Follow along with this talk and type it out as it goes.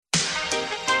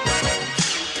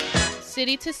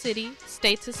city to city,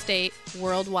 state to state,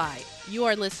 worldwide. You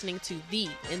are listening to the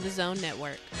In the Zone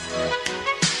Network.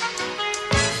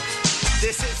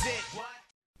 This is it.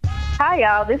 Hi,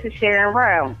 y'all. This is Sharon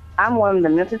Brown. I'm one of the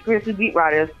Memphis Grizzlies beat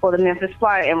writers for the Memphis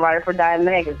Flyer and writer for Dime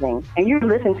Magazine. And you're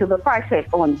listening to The Price Check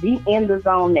on the In the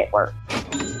Zone Network.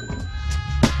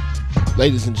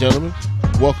 Ladies and gentlemen,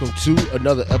 welcome to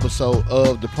another episode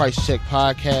of The Price Check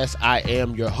Podcast. I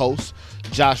am your host,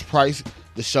 Josh Price.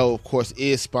 The show, of course,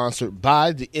 is sponsored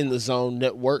by the In the Zone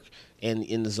Network and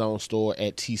the In the Zone store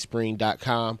at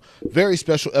teespring.com. Very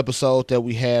special episode that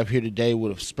we have here today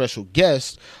with a special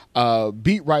guest,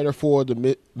 beat writer for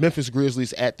the Memphis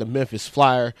Grizzlies at the Memphis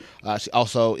Flyer. She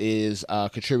also is a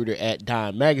contributor at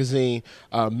Dime Magazine,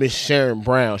 Miss Sharon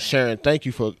Brown. Sharon, thank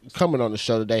you for coming on the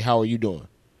show today. How are you doing?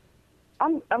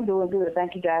 I'm doing good.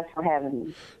 Thank you guys for having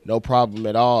me. No problem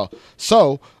at all.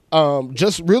 So,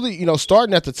 just really,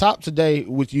 starting at the top today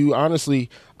with you, honestly,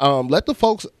 let the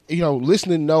folks,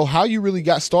 listening know how you really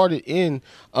got started in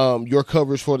your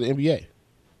coverage for the NBA.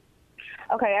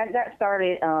 Okay, I got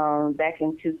started back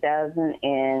in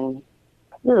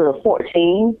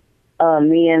 2014.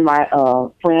 Me and my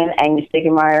friend, Amy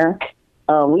Stickenmeyer,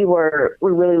 we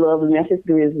really loved the Memphis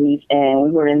Grizzlies, and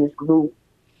we were in this group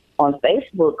on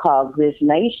Facebook called Grizz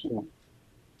Nation.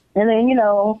 And then,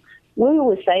 we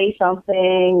would say something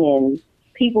and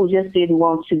people just didn't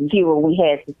want to hear what we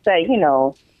had to say.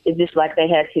 It's just like they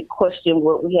had to question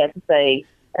what we had to say.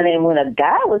 And then when a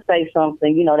guy would say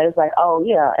something, they was like, oh,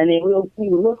 yeah. And then we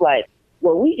would look like,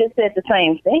 well, we just said the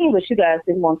same thing, but you guys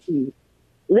didn't want to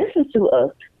listen to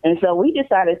us. And so we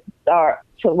decided to start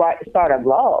a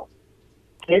blog.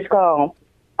 It's called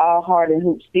All Heart and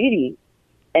Hoop City.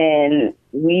 And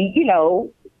we,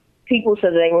 people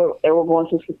said they were going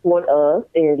to support us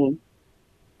and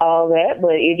all that,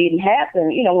 but it didn't happen.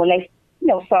 When they,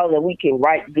 saw that we could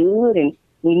write good and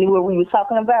we knew what we were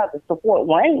talking about, the support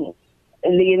waned.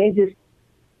 And then it just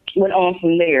went on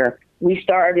from there. We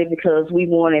started because we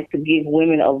wanted to give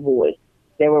women a voice.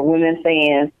 There were women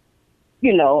fans,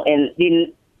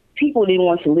 and people didn't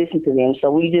want to listen to them.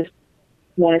 So we just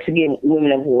wanted to give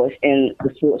women a voice in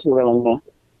the sports world.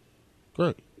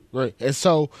 Great. And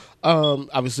so,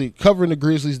 obviously, covering the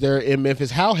Grizzlies there in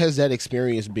Memphis, how has that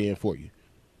experience been for you?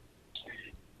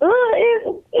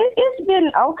 It's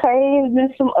been okay. It's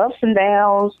been some ups and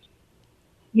downs,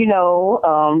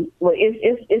 Well,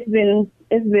 it's been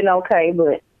okay,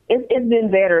 but it's been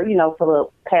better, for the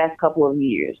past couple of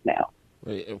years now.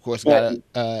 Right. Of course, got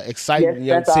an exciting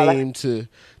young team to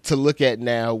look at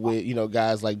now with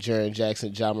guys like Jaren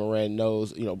Jackson, John Moran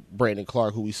knows, Brandon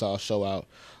Clark, who we saw show out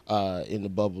in the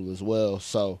bubble as well.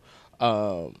 So,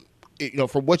 from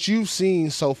what you've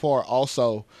seen so far,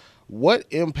 also, what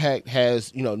impact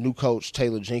has new coach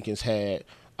Taylor Jenkins had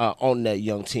on that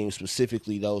young team,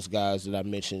 specifically those guys that I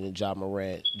mentioned, in John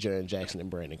Moran, Jaren Jackson, and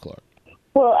Brandon Clark?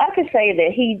 Well, I could say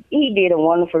that he did a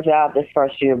wonderful job this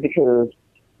first year because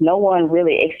no one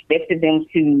really expected them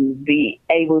to be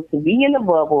able to be in the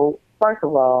bubble, first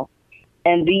of all,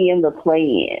 and be in the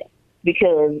play-in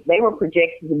because they were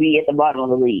projected to be at the bottom of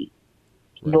the league.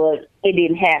 Right. But it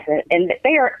didn't happen. And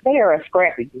they are a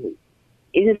scrappy group.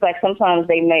 It's just like sometimes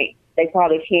they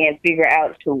probably can't figure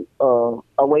out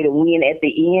a way to win at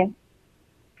the end.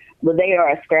 But they are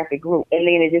a scrappy group. And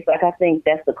then it's just like, I think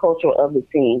that's the culture of the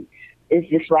team. It's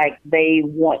just like they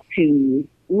want to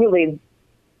really,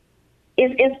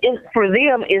 it's for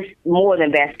them, it's more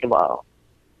than basketball.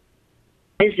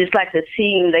 It's just like the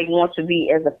team, they want to be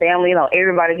as a family,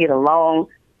 everybody get along,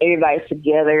 everybody's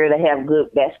together, they have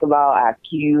good basketball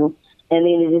IQ. And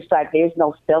then it's just like there's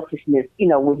no selfishness,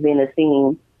 within the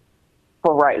team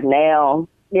for right now.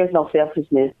 There's no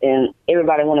selfishness and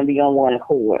everybody want to be on one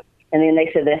accord. And then they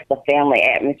said that's the family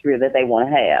atmosphere that they want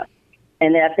to have.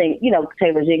 And then I think,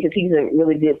 Taylor Jenkins, he's a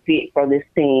really good fit for this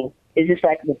team. It's just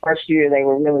like the first year they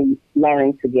were really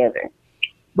learning together.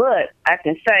 But I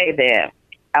can say that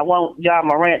I want John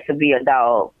Morant to be a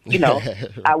dog.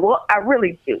 I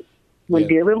really do. When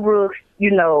Dylan Brooks,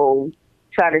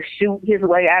 try to shoot his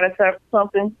way out of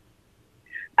something,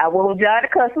 I want John to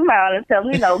cuss him out and tell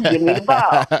him, give me the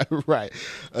ball. Right.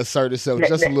 Assert himself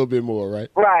just a little bit more, right?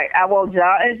 Right. I want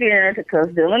John and Darren to cuss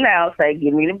Dylan out and say,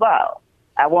 give me the ball.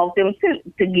 I want them to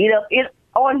get up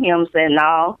on him saying,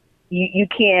 no, you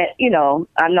can't,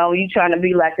 I know you trying to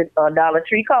be like a Dollar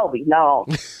Tree Kobe. No,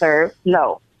 sir,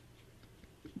 no.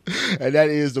 And that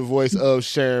is the voice of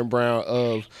Sharon Brown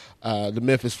of the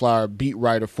Memphis Flyer, beat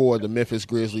writer for the Memphis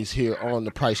Grizzlies here on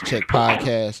the Price Check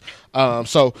Podcast.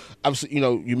 So, obviously,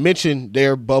 you mentioned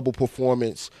their bubble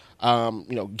performance.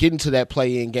 getting to that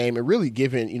play-in game and really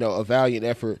giving, a valiant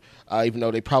effort, even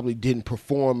though they probably didn't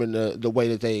perform in the way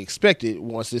that they expected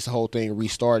once this whole thing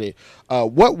restarted.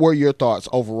 What were your thoughts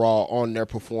overall on their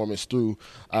performance through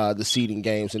the seeding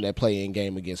games and that play-in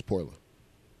game against Portland?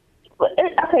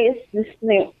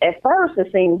 At first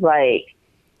it seems like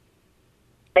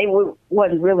they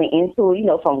wasn't really into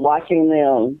it, from watching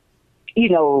them,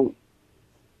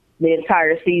 the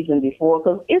entire season before,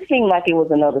 because it seemed like it was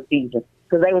another season,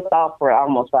 because they was off for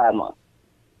almost 5 months.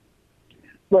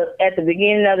 But at the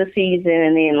beginning of the season,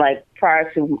 and then like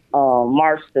prior to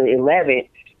March the 11th,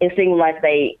 it seemed like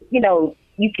they,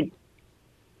 you could,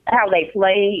 how they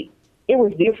played, it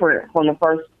was different from the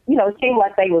first, it seemed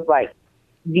like they was like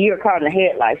deer caught in the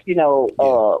headlights,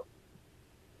 the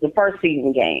first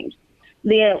season games.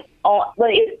 Then,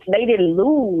 they didn't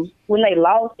lose. When they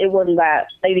lost, it wasn't that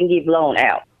they didn't get blown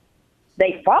out.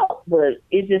 They fought, but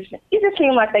it just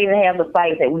seemed like they didn't have the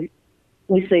fight that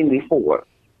we seen before.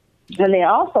 And then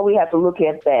also we have to look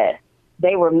at that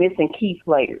they were missing key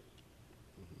players,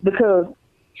 because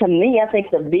to me I think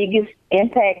the biggest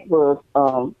impact was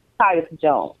Tyus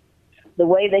Jones, the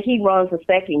way that he runs the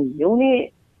second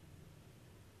unit,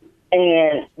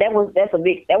 and that was a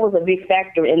big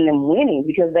factor in them winning,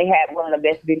 because they had one of the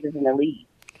best benches in the league,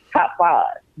 top 5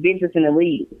 benches in the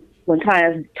league. When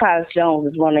Tyus Jones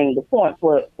is running the point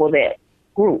for that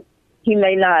group, he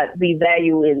may not be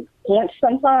valued in points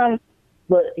sometimes,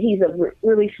 but he's a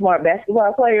really smart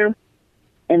basketball player,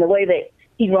 and the way that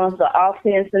he runs the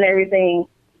offense and everything,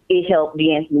 it helped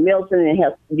DeAnthony Milton and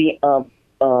helped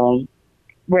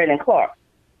Brandon Clark.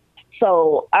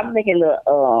 So I'm thinking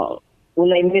when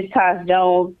they missed Tyus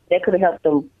Jones, that could have helped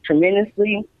them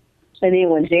tremendously. And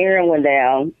then when Jaren went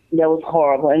down, that was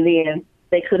horrible. And then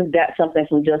they could have got something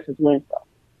from Justice Winslow.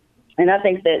 And I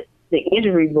think that the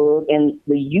injury bug and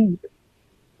the youth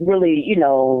really,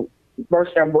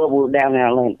 burst our bubble down in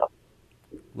Orlando.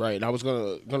 Right. And I was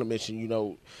gonna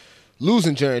mention,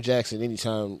 losing Jaren Jackson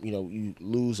anytime, you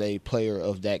lose a player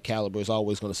of that caliber is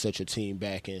always going to set your team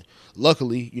back. And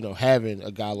luckily, having a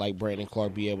guy like Brandon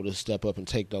Clark be able to step up and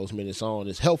take those minutes on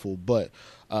is helpful. But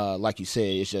like you said,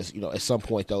 it's just, at some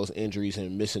point those injuries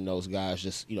and missing those guys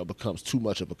just, becomes too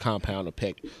much of a compound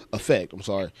effect,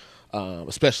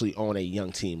 especially on a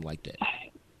young team like that.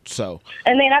 So.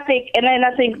 And then I think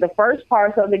the first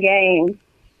parts of the game,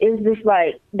 it's just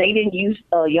like they didn't use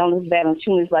Jonas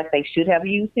Valanciunas like they should have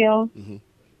used him. Mm-hmm.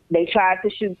 They tried to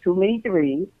shoot too many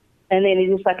threes. And then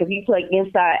it's just like if you play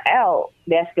inside-out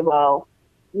basketball,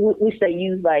 which they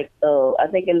use I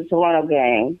think in the Toronto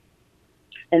game,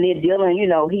 and then Dylan,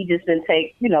 he just didn't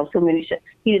take, too many shots.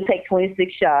 He didn't take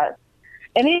 26 shots.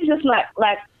 And it's just not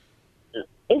like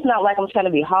I'm trying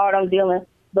to be hard on Dylan,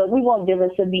 but we want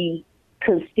Dylan to be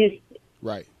consistent.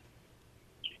 Right.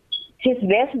 His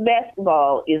best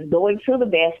basketball is going to the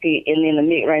basket and then the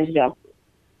mid-range jumper.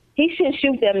 He shouldn't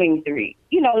shoot that many threes.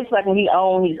 It's like when he's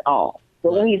on, he's on.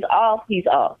 But when he's off, he's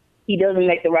off. He doesn't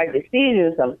make the right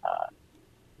decisions sometimes.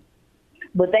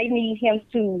 But they need him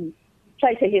to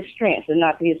play to his strengths and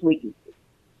not to his weaknesses.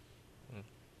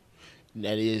 And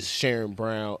that is Sharon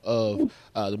Brown of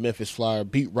the Memphis Flyer,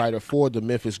 beat writer for the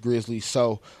Memphis Grizzlies.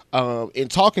 So in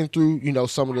talking through,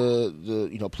 some of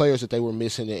the players that they were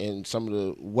missing and some of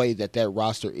the way that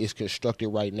roster is constructed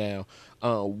right now,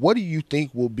 what do you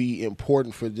think will be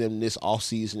important for them this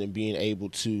offseason and being able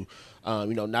to,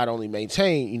 not only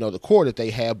maintain, the core that they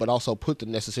have, but also put the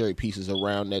necessary pieces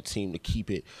around that team to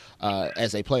keep it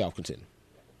as a playoff contender?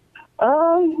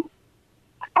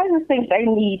 I just think they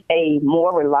need a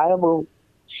more reliable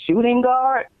shooting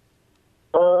guard.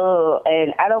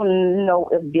 And I don't know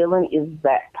if Dylan is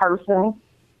that person,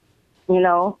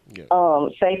 Yeah.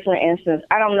 Say, for instance,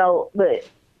 I don't know, but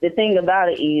the thing about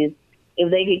it is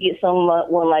if they could get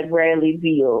someone like Bradley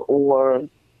Beal or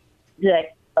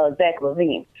Zach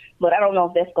LaVine. But I don't know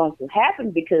if that's going to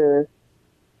happen, because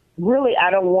really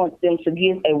I don't want them to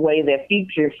give away their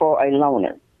future for a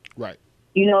loner. Right.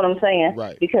 You know what I'm saying?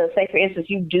 Right. Because, say, for instance,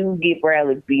 you do get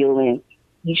Bradley Beal and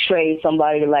you trade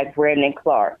somebody like Brandon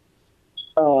Clark.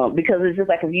 Because it's just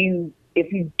like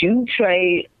if you do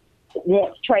trade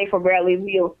for Bradley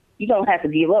Beal, you don't have to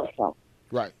give up something.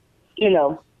 Right.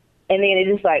 And then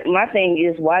it's just like, my thing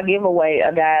is, why give away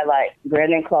a guy like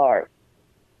Brandon Clark?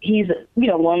 He's,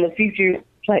 one of the future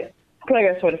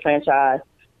players for the franchise,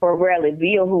 for Bradley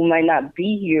Beal, who might not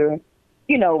be here,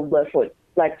 but for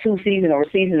like 2 seasons or a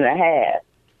season and a half,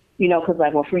 because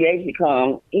like when free agency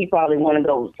comes, he probably want to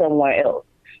go somewhere else.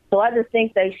 So I just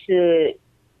think they should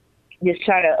just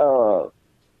try to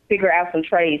figure out some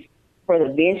trades for the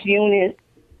bench units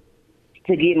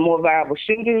to get more viable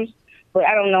shooters. But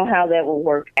I don't know how that will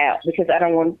work out because I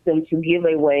don't want them to give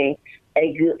away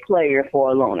a good player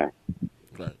for a loaner.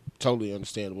 Right. Totally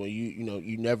understandable.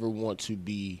 You never want to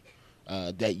be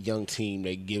that young team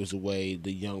that gives away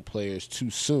the young players too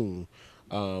soon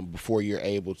before you're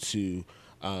able to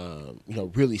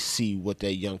really see what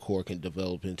that young core can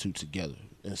develop into together.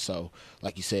 And so,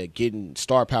 like you said, getting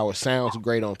star power sounds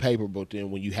great on paper, but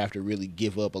then when you have to really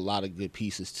give up a lot of good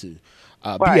pieces to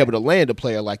be able to land a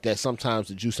player like that, sometimes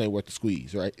the juice ain't worth the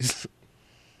squeeze, right?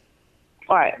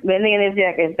 Right. But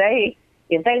then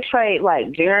if they trade like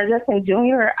Jaron Jackson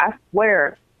Jr., I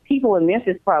swear people in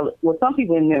Memphis some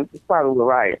people in Memphis probably will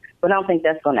riot, but I don't think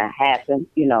that's going to happen,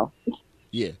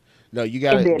 Yeah. No, you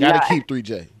gotta keep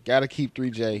 3J. Gotta keep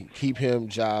 3J. Keep him,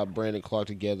 Job, Brandon Clark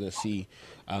together and see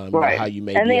how you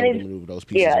may be able to maneuver those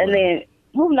pieces around. And then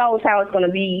who knows how it's going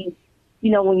to be,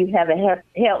 when you have a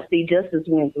healthy Justice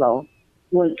Winslow,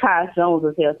 when Ty Jones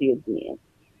is healthy again.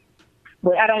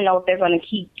 But I don't know if they're going to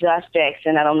keep Josh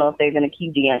Jackson. I don't know if they're going to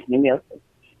keep DeAnthony Milton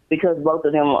because both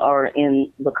of them are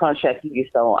in the contract year,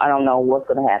 so I don't know what's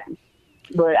going to happen.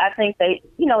 But I think they,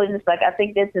 it's just like I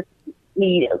think they just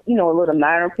need, a little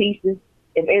minor pieces.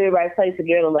 If everybody plays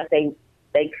together like they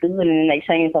could and then they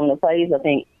change some of the plays, I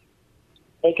think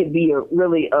it could be a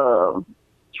really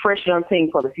fresh young team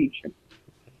for the future.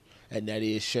 And that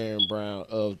is Sharon Brown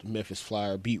of the Memphis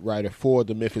Flyer, beat writer for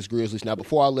the Memphis Grizzlies. Now,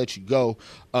 before I let you go,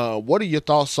 what are your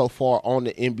thoughts so far on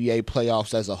the NBA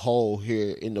playoffs as a whole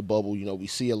here in the bubble? We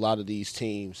see a lot of these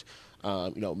teams,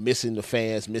 missing the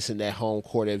fans, missing that home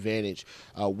court advantage.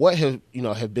 What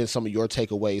have been some of your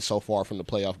takeaways so far from the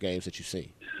playoff games that you've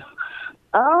seen?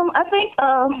 I think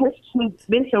it's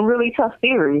been some really tough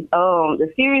series.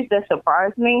 The series that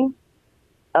surprised me,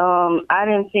 I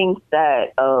didn't think that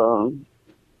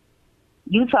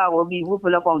Utah will be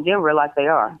whooping up on Denver like they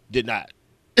are. Did not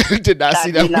see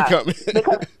that one coming.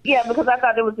 because I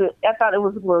thought it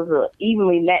was a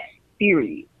evenly matched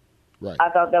series. Right. I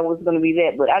thought that was going to be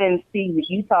that, but I didn't see the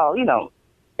Utah.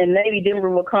 And maybe Denver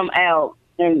will come out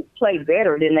and play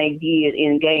better than they did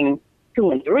in game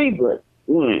 2 and 3. But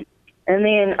and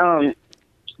then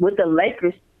with the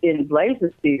Lakers and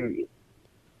Blazers series,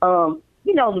 the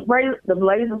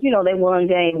Blazers, they won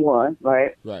game 1,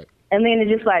 right? Right. And then it's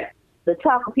just like the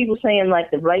talk of people saying like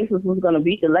the Blazers was going to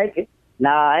beat the Lakers.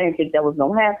 Nah, I didn't think that was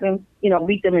going to happen.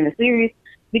 Beat them in the series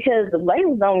because the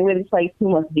Blazers don't really play too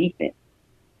much defense.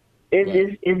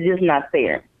 It's just not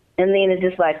fair. And then it's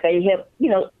just like they have,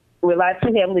 rely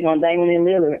too heavily on Damian and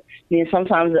Lillard. Then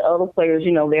sometimes the other players,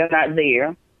 they're not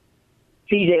there.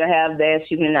 CJ will have bad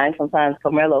shooting nights. Sometimes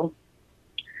Carmelo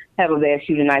have a bad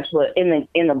shooting night. But in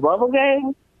the bubble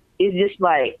game, it's just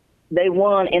like they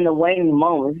won in the waning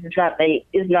moments.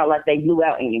 It's not like they blew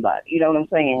out anybody. You know what I'm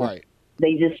saying? Right.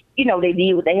 They just, they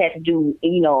did what they had to do,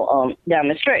 down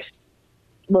the stretch.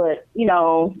 But,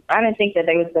 I didn't think that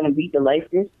they was going to beat the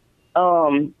Lakers.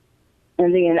 And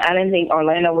then I didn't think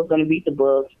Orlando was going to beat the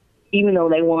Bucks, even though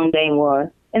they won game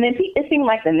 1. And then it seemed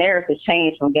like the narrative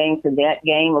changed from game to that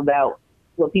game about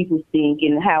what people think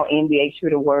and how NBA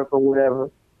should work or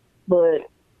whatever. But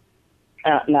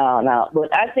no.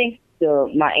 But I think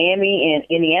the Miami and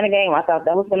Indiana game, I thought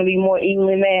that was going to be more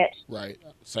evenly matched. Right.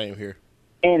 Same here.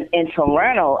 And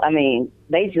Toronto, I mean,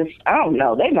 they just, I don't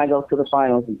know, they might go to the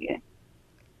finals again.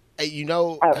 Hey,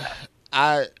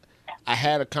 I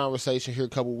had a conversation here a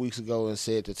couple weeks ago and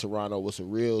said that Toronto was a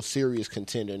real serious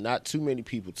contender. Not too many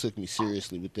people took me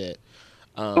seriously with that.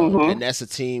 And that's a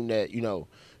team that,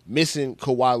 missing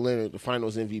Kawhi Leonard, the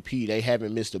finals MVP, they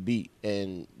haven't missed a beat.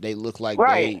 And they look like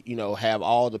they, have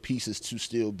all the pieces to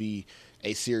still be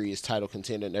a serious title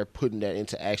contender. And they're putting that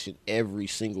into action every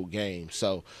single game.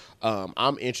 So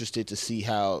I'm interested to see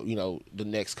how, the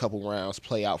next couple rounds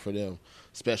play out for them,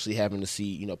 especially having to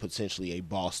see, potentially a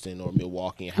Boston or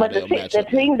Milwaukee and how they'll match up.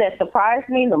 The team that surprised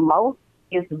me the most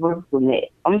is the Brooklyn Nets.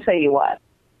 I'm going to tell you why.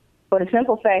 For the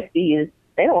simple fact is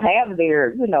they don't have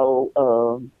their, they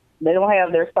don't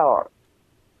have their stars.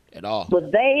 At all.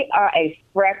 But they are a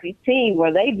scrappy team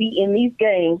where they be in these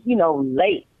games,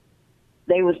 late.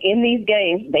 They was in these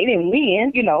games. They didn't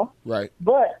win, Right.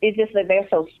 But it's just that they're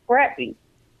so scrappy.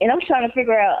 And I'm trying to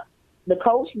figure out the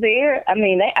coach there. I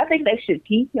mean, I think they should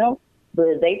keep him,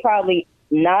 but they probably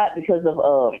not because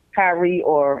of Kyrie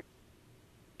or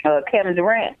Kevin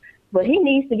Durant. But he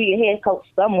needs to be a head coach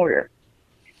somewhere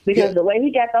because the way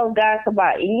he got those guys to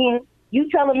buy in, you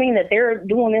telling me that they're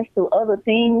doing this to other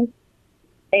teams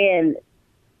and,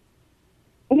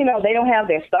 they don't have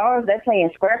their stars. They're playing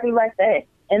scrappy like that.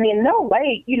 And then no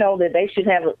way, that they should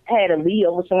have had a lead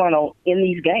over Toronto in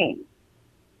these games.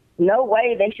 No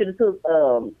way they should have took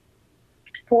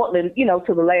Portland,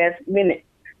 to the last minute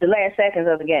the last seconds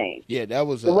of the game. Yeah, that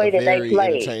was the way a that very they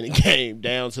played. entertaining game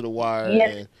down to the wire.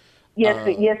 Yes, And,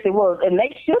 yes, it was. And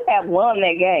they should have won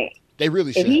that game. They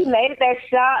really should. If he made that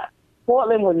shot,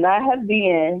 Portland would not have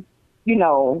been,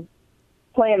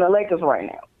 playing the Lakers right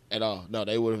now. At all. No,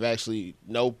 they would have actually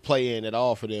no play in at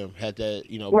all for them had that,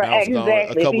 Right, bounced on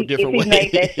exactly. a couple different ways. If he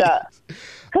made that shot.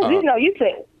 Because,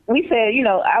 we said,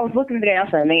 I was looking at it, I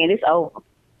said, man, it's over.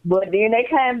 But then they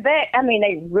came back. I mean,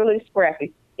 they really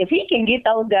scrappy. If he can get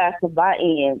those guys to buy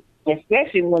in,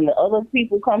 especially when the other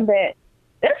people come back,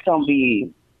 that's gonna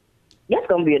be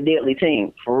a deadly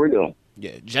team for real.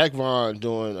 Yeah, Jack Vaughn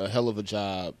doing a hell of a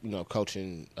job,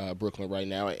 coaching Brooklyn right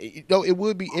now. It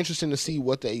would be interesting to see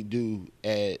what they do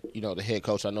at, the head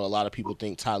coach. I know a lot of people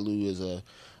think Ty Lue is a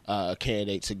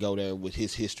candidate to go there with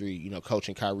his history,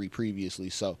 coaching Kyrie previously.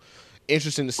 So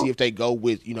interesting to see if they go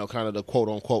with, kind of the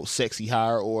quote-unquote sexy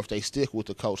hire, or if they stick with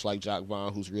a coach like Jack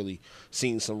Vaughn, who's really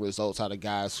seen some results out of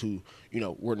guys who,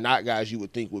 were not guys you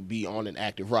would think would be on an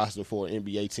active roster for an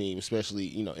NBA team, especially,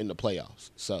 in the playoffs.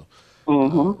 So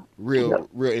real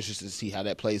interested to see how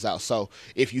that plays out. So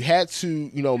if you had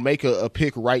to, make a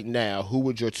pick right now, who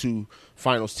would your two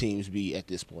finals teams be at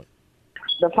this point?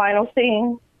 The finals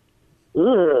team?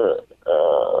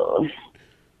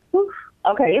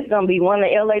 Okay, it's going to be one of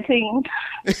the LA teams.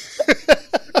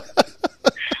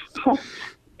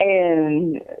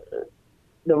 And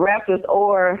the Raptors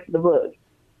or the Bucks.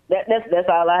 That's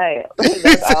all I have.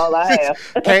 That's all I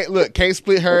have. Can't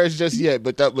split hairs just yet,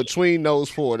 but between those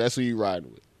four, that's who you riding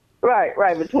with. Right,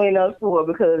 between those four,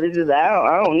 because it's just,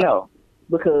 I don't know.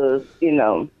 Because,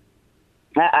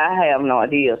 I have no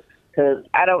idea. Because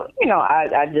I don't,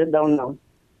 I just don't know.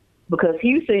 Because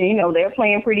Houston, they're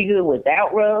playing pretty good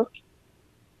without Russ.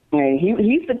 And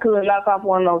Houston could knock off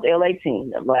one of those LA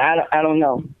teams, but I don't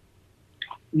know.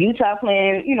 Utah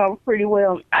playing, pretty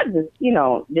well. I just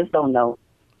don't know.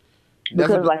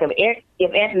 Because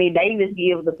if Anthony Davis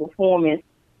gives the performance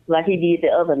like he did the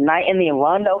other night, and then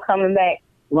Rondo coming back,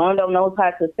 Rondo knows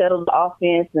how to settle the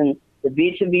offense, and the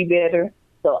bench should be better.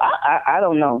 So I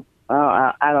don't know.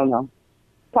 I don't know.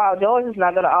 Paul George is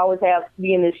not going to always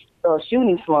be in this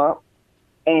shooting slump,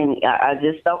 and I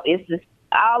just don't. It's just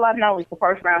all I know is the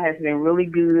first round has been really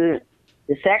good.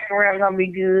 The second round is going to be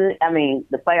good. I mean,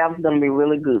 the playoffs is going to be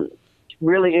really good,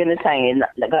 really entertaining.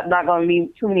 Not going to be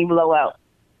too many blowouts.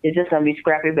 It's just going to be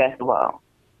scrappy basketball.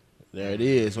 There it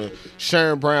is.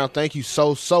 Sharon Brown, thank you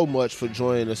so much for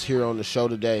joining us here on the show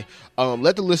today.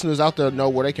 Let the listeners out there know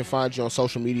where they can find you on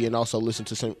social media and also listen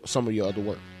to some of your other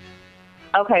work.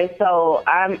 Okay, so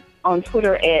I'm on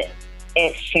Twitter at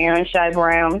Sharon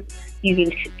Brown. You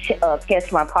can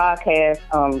catch my podcast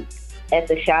at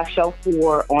the Shy Show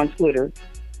 4 on Twitter.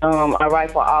 I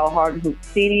write for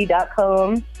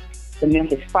allhardhoopcity.com, the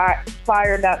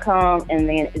MemphisFire.com, and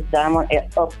then it's Diamond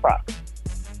at Upfront.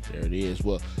 There it is.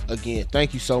 Well, again,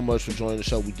 thank you so much for joining the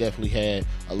show. We definitely had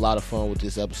a lot of fun with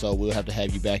this episode. We'll have to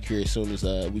have you back here as soon as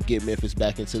we get Memphis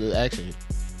back into the action.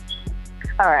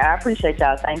 All right. I appreciate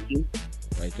y'all. Thank you.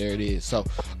 Right there it is. So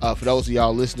for those of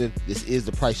y'all listening, this is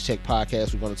the Price Check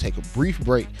Podcast. We're going to take a brief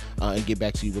break and get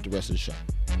back to you with the rest of the show.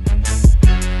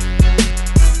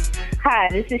 Hi,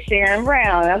 this is Sharon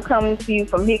Brown. I'm coming to you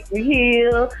from Hickory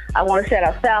Hill. I want to shout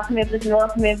out South Memphis,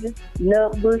 North Memphis,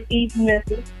 Nutbush, East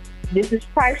Memphis. This is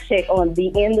Price Check on the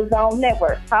In the Zone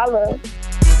Network. Holla.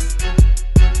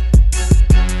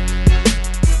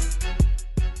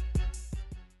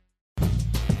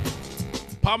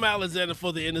 Palm Alexander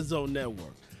for the In the Zone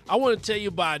Network. I want to tell you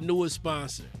about our newest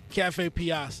sponsor, Cafe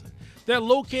Piazza. They're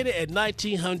located at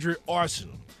 1900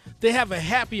 Arsenal. They have a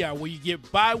happy hour where you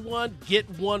get buy one, get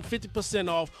one 50%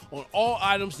 off on all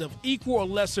items of equal or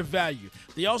lesser value.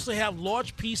 They also have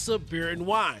large pizza, beer, and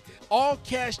wine. All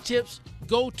cash tips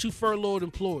go to furloughed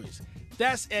employees.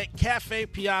 That's at Cafe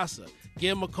Piazza.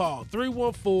 Give them a call,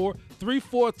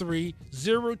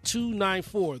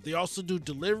 314-343-0294. They also do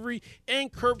delivery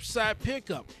and curbside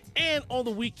pickup. And on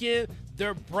the weekend,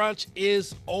 their brunch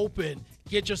is open.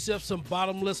 Get yourself some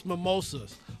bottomless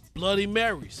mimosas, Bloody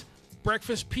Marys,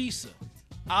 breakfast pizza,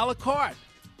 a la carte,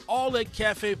 all at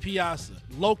Cafe Piazza,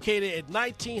 located at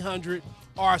 1900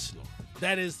 Arsenal.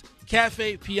 That is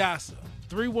Cafe Piazza,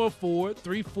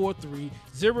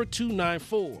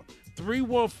 314-343-0294,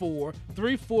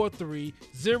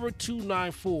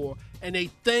 314-343-0294, and a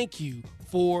thank you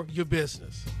for your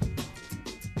business.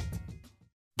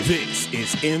 This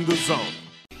is In the Zone.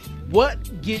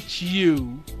 What gets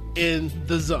you in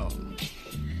the zone?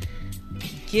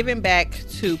 Giving back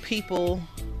to people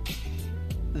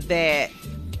that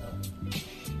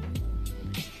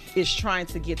is trying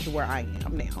to get to where I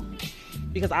am now.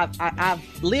 Because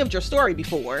I've lived your story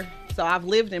before, So I've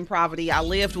lived in poverty. I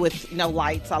lived with no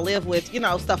lights. I lived with,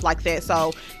 stuff like that.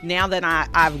 So now that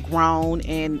I've grown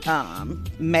and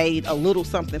made a little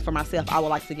something for myself, I would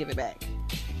like to give it back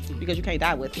because you can't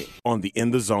die with it. On the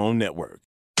In the Zone Network.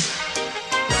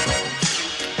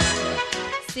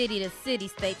 City to city,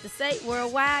 state to state,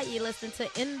 worldwide, you listen to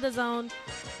In the Zone,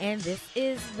 and this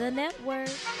is the network.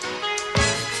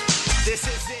 This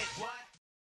is it.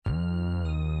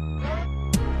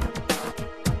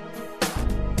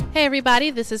 Hey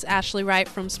everybody, this is Ashley Wright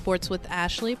from Sports with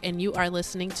Ashley, and you are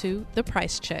listening to The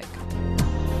Price Check.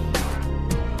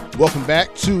 Welcome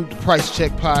back to the Price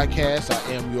Check Podcast.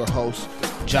 I am your host,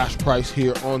 Josh Price,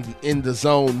 here on the In the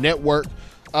Zone Network.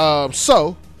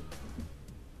 So,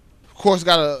 of course,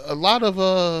 got a lot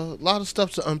of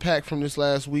stuff to unpack from this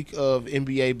last week of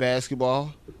NBA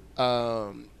basketball.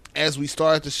 As we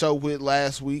started the show with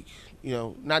last week,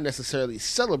 not necessarily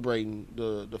celebrating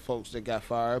the folks that got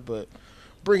fired, but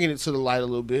bringing it to the light a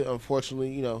little bit.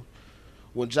 Unfortunately,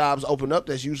 when jobs open up,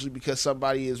 that's usually because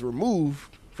somebody is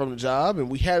removed from the job. And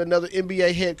we had another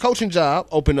NBA head coaching job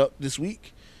open up this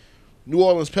week. New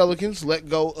Orleans Pelicans let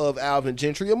go of Alvin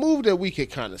Gentry, a move that we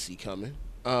could kind of see coming.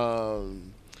 Not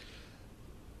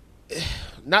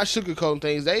sugarcoating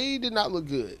things. They did not look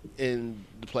good in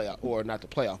the playoff, or not the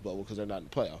playoff bubble because they're not in the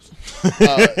playoffs.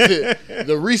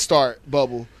 The restart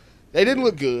bubble, they didn't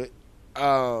look good.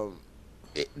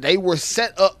 They were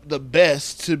set up the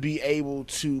best to be able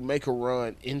to make a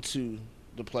run into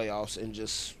the playoffs and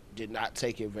just did not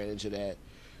take advantage of that.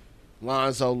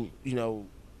 Lonzo,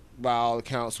 by all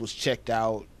accounts, was checked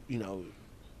out.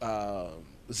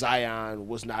 Zion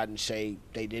was not in shape.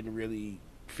 They didn't really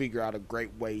figure out a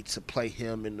great way to play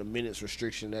him in the minutes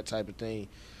restriction, that type of thing.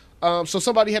 So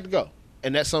somebody had to go,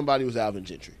 and that somebody was Alvin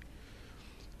Gentry.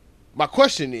 My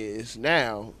question is,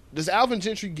 now, does Alvin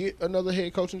Gentry get another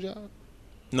head coaching job?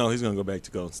 No, he's going to go back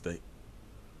to Golden State,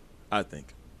 I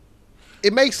think.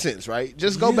 It makes sense, right?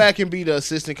 Just go back and be the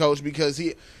assistant coach because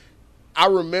I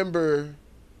remember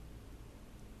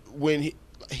when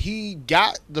he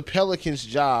got the Pelicans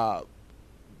job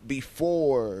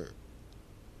before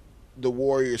the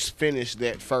Warriors finished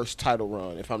that first title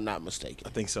run, if I'm not mistaken.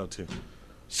 I think so, too.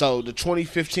 So the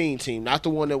 2015 team, not the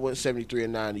one that went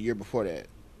 73-9 the year before that,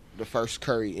 the first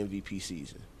Curry MVP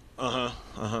season.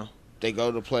 They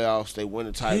go to the playoffs. They win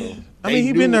the title. Yeah. I mean,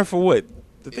 he's been there for what?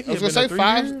 I was going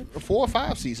to say 4 or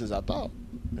 5 seasons, I thought.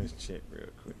 Let's check real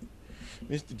quick.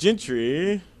 Mr.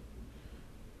 Gentry.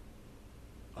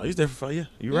 Oh, he's there for 5. Yeah,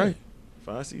 you're right.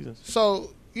 5 seasons.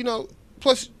 So,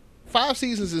 plus 5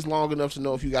 seasons is long enough to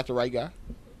know if you got the right guy,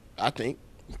 I think.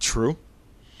 True.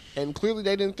 And clearly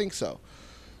they didn't think so.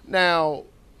 Now,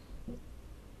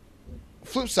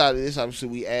 flip side of this, obviously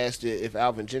we asked if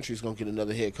Alvin Gentry is going to get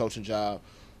another head coaching job.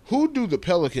 Who do the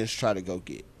Pelicans try to go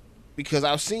get? Because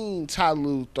I've seen Ty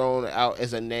Lue thrown out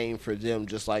as a name for them,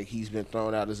 just like he's been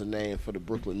thrown out as a name for the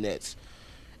Brooklyn Nets.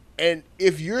 And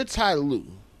if you're Ty Lue,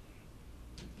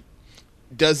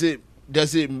 does it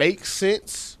make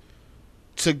sense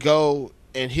to go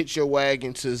and hitch your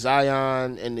wagon to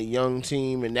Zion and the young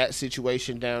team in that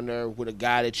situation down there with a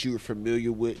guy that you were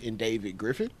familiar with in David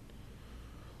Griffin?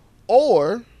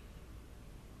 Or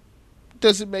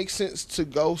does it make sense to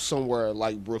go somewhere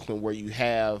like Brooklyn where you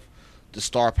have the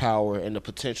star power and the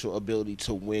potential ability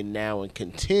to win now and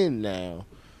contend now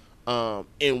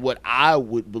in what I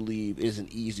would believe is an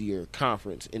easier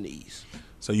conference in the East?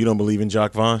 So you don't believe in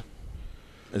Jacques Vaughn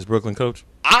as Brooklyn coach?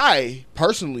 I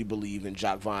personally believe in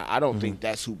Jacques Vaughn. I don't think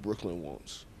that's who Brooklyn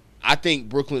wants. I think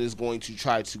Brooklyn is going to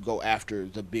try to go after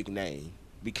the big name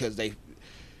because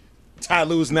Ty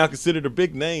Lue is now considered a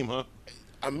big name, huh?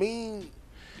 I mean,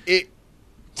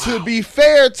 to be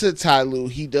fair to Ty Lue,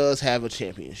 he does have a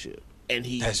championship. And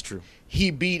that's true.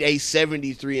 He beat a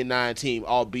 73-9 team,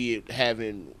 albeit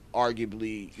having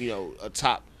arguably, a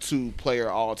top 2 player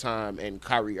all time and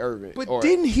Kyrie Irving. But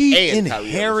didn't he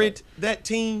inherit that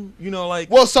team?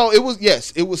 Well, so it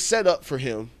was set up for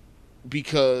him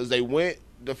because they went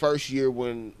the first year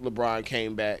when LeBron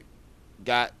came back,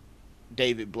 got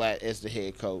David Blatt as the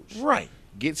head coach. Right.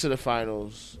 Get to the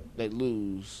finals, they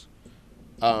lose.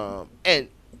 And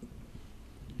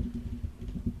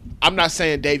I'm not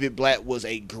saying David Blatt was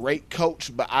a great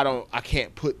coach, but I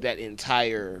can't put that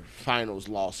entire finals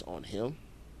loss on him.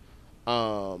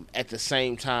 At the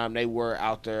same time, they were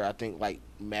out there. I think like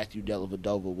Matthew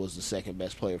Dellavedova was the second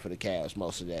best player for the Cavs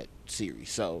most of that series.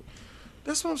 So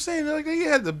that's what I'm saying. Like, they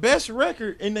had the best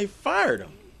record and they fired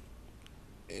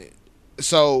him.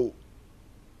 So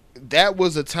that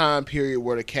was a time period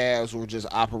where the Cavs were just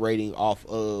operating off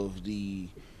of the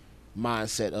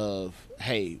mindset of,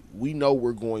 hey, we know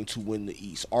we're going to win the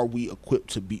East. Are we equipped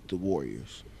to beat the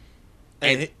Warriors?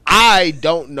 And I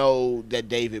don't know that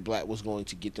David Blatt was going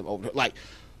to get them over. Like,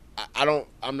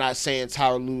 I'm not saying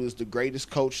Tyler Lue is the greatest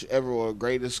coach ever or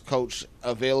greatest coach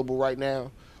available right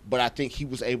now, but I think he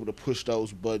was able to push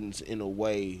those buttons in a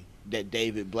way that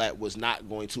David Blatt was not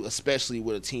going to, especially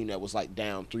with a team that was like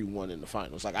down 3-1 in the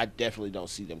finals. Like, I definitely don't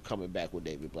see them coming back with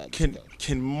David Blatt.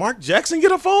 Can Mark Jackson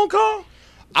get a phone call?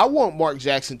 I want Mark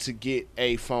Jackson to get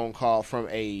a phone call from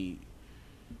a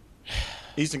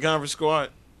Eastern Conference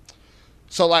squad.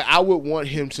 So, like, I would want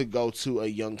him to go to a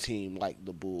young team like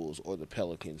the Bulls or the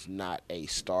Pelicans, not a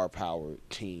star-powered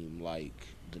team like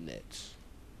the Nets.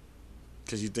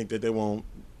 Because you think that they won't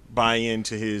buy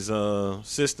into his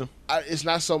system? It's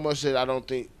not so much that I don't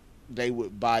think they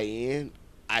would buy in.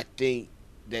 I think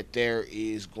that there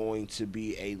is going to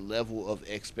be a level of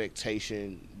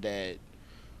expectation that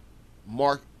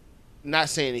Mark, not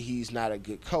saying that he's not a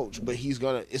good coach, but it's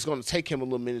gonna take him a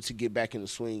little minute to get back in the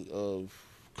swing of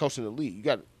coaching the league. You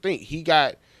got to think he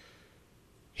got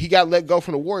let go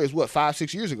from the Warriors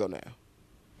 5-6 years ago now.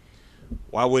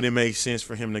 Why wouldn't it make sense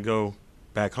for him to go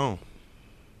back home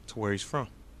to where he's from?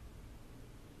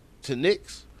 To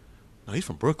Knicks? No, he's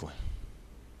from Brooklyn.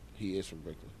 He is from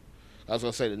Brooklyn. I was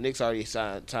gonna say the Knicks already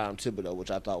signed Tom Thibodeau,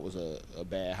 which I thought was a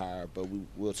bad hire, but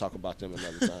we'll talk about them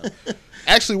another time.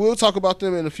 Actually, we'll talk about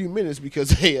them in a few minutes because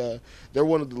they're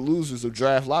one of the losers of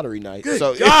draft lottery night. Good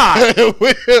so God!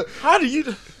 How do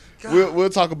you? We'll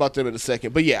talk about them in a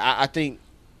second. But yeah, I think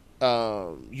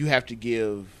you have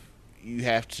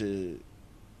to.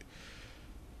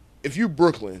 If you're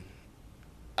Brooklyn,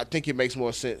 I think it makes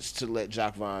more sense to let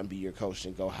Jacque Vaughn be your coach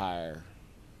and go hire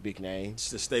big names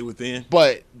to stay within.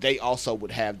 But they also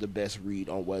would have the best read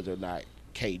on whether or not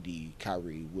KD,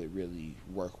 Kyrie would really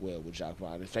work well with Jacque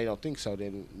Vaughn. If they don't think so,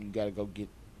 then you got to go get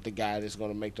the guy that's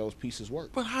going to make those pieces work.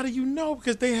 But how do you know?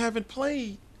 Because they haven't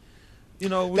played.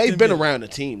 They've been around the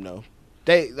team though.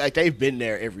 They've been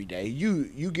there every day.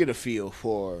 You get a feel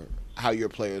for how your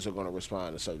players are going to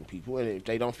respond to certain people, and if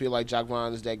they don't feel like Jacque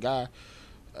Vaughn is that guy,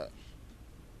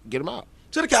 get him out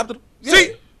to the Capitol.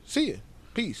 Yeah. See you.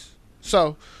 Peace.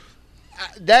 So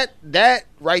that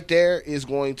right there is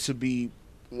going to be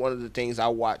one of the things I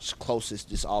watch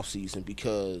closest this offseason,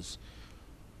 because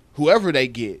whoever they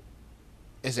get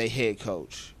as a head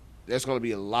coach, there's going to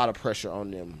be a lot of pressure on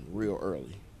them real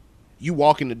early. You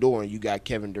walk in the door and you got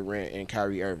Kevin Durant and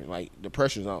Kyrie Irving. Like, the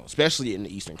pressure's on, especially in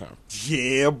the Eastern Conference.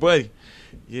 Yeah, buddy.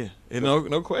 Yeah, and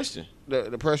no question.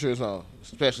 The pressure is on,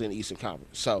 especially in the Eastern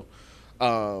Conference. So,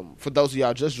 for those of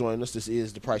y'all just joining us, this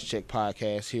is the Price Check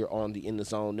Podcast here on the In the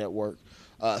Zone Network.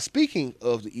 Speaking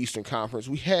of the Eastern Conference,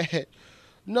 we had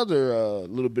another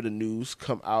little bit of news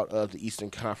come out of the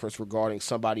Eastern Conference regarding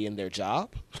somebody in their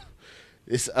job.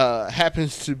 This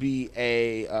happens to be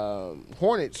a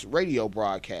Hornets radio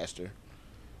broadcaster.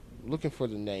 I'm looking for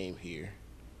the name here.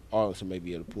 Arlington may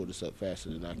be able to pull this up faster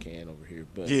than I can over here.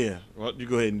 But yeah, well, you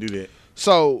go ahead and do that.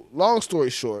 So, long story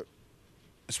short,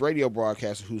 this radio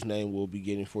broadcaster, whose name we'll be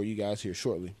getting for you guys here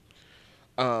shortly,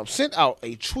 sent out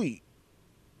a tweet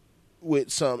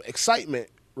with some excitement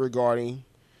regarding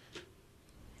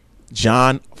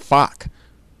John Fock.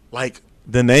 Like,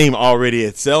 the name already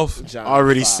itself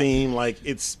seemed like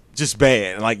it's just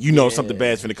bad. Like, something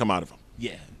bad's going to come out of him.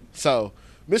 Yeah. So,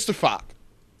 Mr. Fock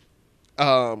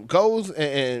goes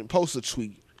and posts a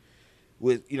tweet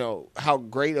with, how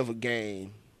great of a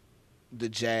game the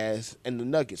Jazz and the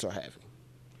Nuggets are having.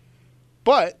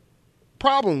 But,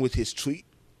 problem with his tweet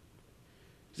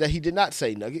is that he did not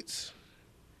say Nuggets.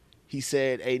 He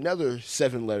said another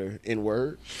 7-letter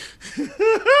N-word.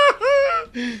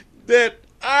 That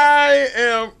I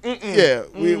am. Yeah,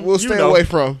 we'll stay away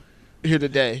from here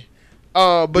today.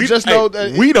 But just know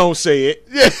that we don't say it.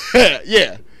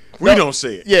 Yeah. We don't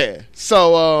say it. Yeah.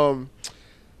 So,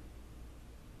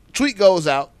 tweet goes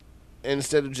out, and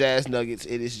instead of Jazz Nuggets,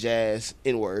 it is Jazz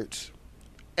N-words.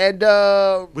 And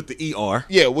with the ER.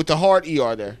 Yeah, with the hard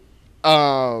ER there.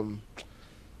 And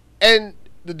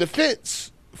the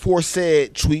defense for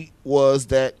said tweet was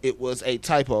that it was a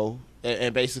typo,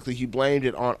 and basically he blamed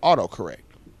it on autocorrect.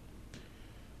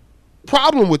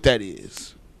 Problem with that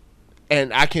is,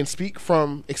 and I can speak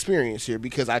from experience here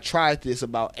because I tried this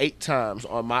about 8 times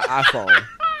on my iPhone.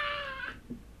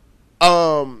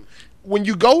 When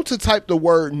you go to type the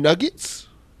word nuggets,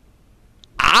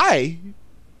 I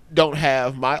don't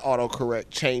have my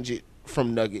autocorrect change it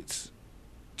from nuggets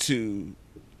to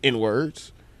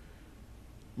N-words.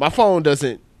 My phone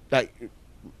doesn't,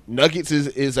 nuggets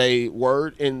is a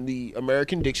word in the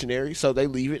American dictionary, so they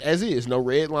leave it as is. No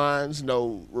red lines,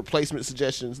 no replacement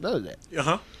suggestions, none of that.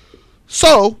 Uh-huh.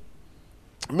 So,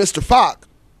 Mr. Fock,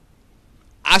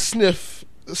 I sniff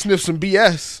some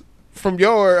BS from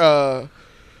your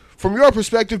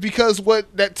perspective, because what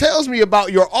that tells me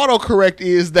about your autocorrect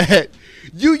is that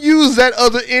you use that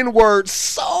other N-word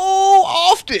so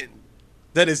often.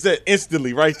 That is that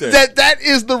instantly right there. That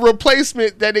is the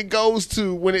replacement that it goes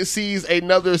to when it sees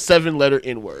another 7-letter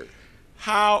N-word.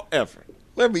 However,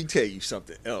 let me tell you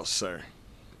something else, sir.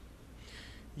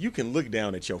 You can look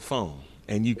down at your phone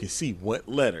and you can see what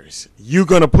letters you're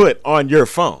going to put on your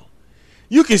phone.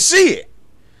 You can see it.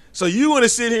 So you want to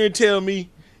sit here and tell me,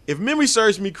 if memory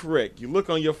serves me correct, you look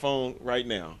on your phone right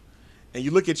now and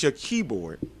you look at your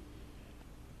keyboard,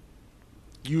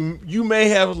 you may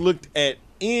have looked at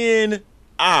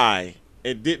N-I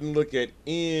and didn't look at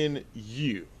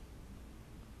N-U.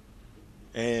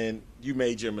 And you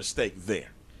made your mistake there.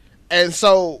 And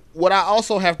so what I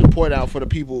also have to point out for the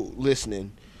people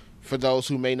listening, for those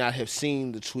who may not have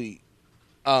seen the tweet,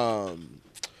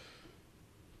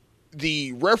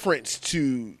 the reference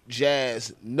to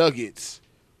Jazz Nuggets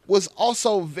was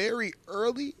also very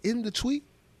early in the tweet.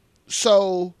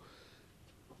 So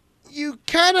you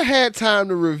kind of had time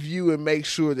to review and make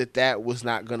sure that was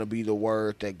not going to be the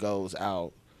word that goes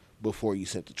out before you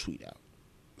sent the tweet out.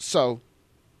 So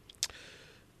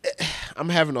I'm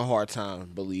having a hard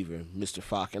time believing Mr.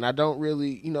 Falk, and I don't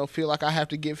really, feel like I have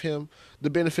to give him the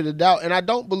benefit of the doubt, and I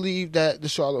don't believe that the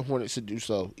Charlotte Hornets should do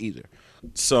so either.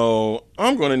 So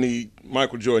I'm going to need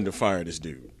Michael Jordan to fire this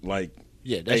dude.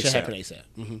 Yeah, that should happen ASAP.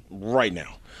 Mm-hmm. Right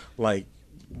now.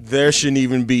 There shouldn't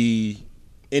even be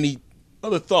any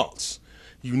other thoughts.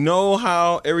 You know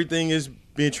how everything is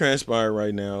being transpired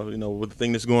right now, with the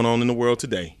thing that's going on in the world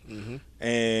today. Mm-hmm.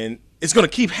 And it's going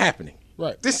to keep happening.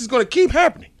 Right. This is going to keep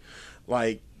happening.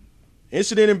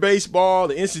 Incident in baseball,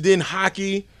 the incident in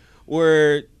hockey,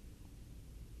 where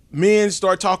men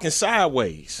start talking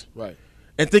sideways. Right.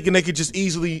 And thinking they could just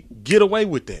easily get away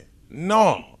with that.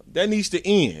 No, that needs to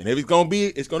end. If it's going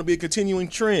to be a continuing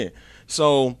trend.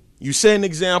 So you set an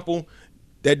example,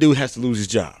 that dude has to lose his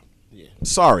job. Yeah.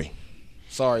 Sorry.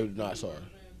 Sorry, not sorry.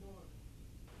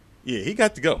 Yeah, he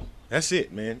got to go. That's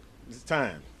it, man. It's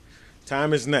time.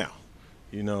 Time is now.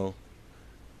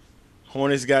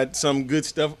 Hornets got some good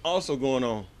stuff also going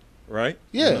on, right?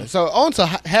 Yeah. So on to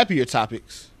happier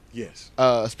topics. Yes.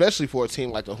 Especially for a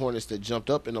team like the Hornets that jumped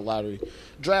up in the lottery.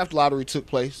 Draft lottery took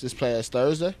place this past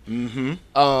Thursday. Mm-hmm.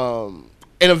 An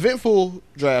eventful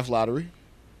draft lottery.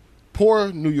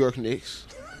 Poor New York Knicks.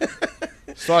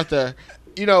 Start there.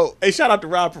 Hey, shout out to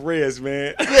Rob Perez,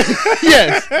 man.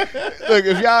 Yes. Look,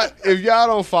 if y'all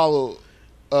don't follow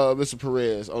Mr.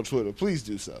 Perez on Twitter, please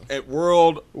do so. At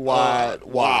Worldwide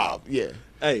Wob. Yeah.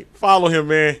 Hey, follow him,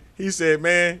 man. He said,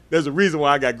 man, there's a reason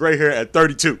why I got gray hair at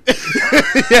 32.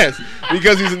 Yes,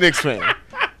 because he's a Knicks fan.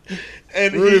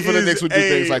 And rooting for the Knicks would do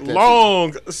things like that.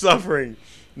 Long-suffering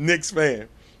Knicks fan.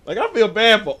 I feel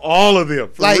bad for all of them,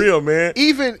 for real, man.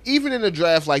 Even in a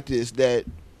draft like this that,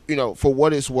 for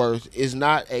what it's worth, is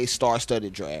not a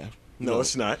star-studded draft. No,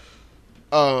 it's not.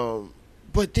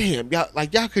 But damn,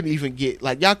 y'all couldn't even get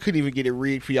it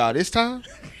rigged for y'all this time.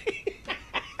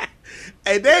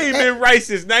 Hey, they ain't been right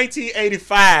since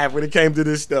 1985 when it came to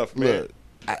this stuff, man.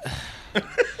 Look,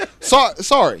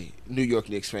 sorry, New York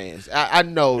Knicks fans. I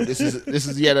know this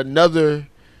is yet another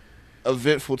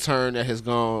eventful turn that has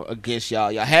gone against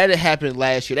y'all. Y'all had it happen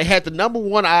last year. They had the number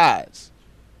one odds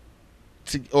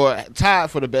or tied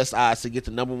for the best odds to get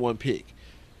the number one pick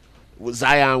with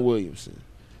Zion Williamson,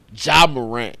 Ja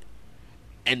Morant,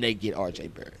 and they get R.J.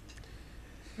 Barrett.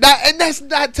 Now, and that's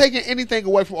not taking anything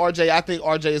away from RJ. I think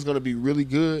RJ is going to be really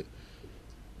good.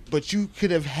 But you could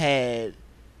have had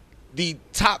the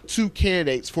top two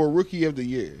candidates for Rookie of the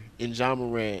Year in Ja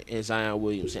Morant and Zion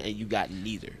Williamson, and you got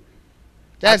neither.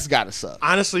 That's got to suck.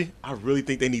 Honestly, I really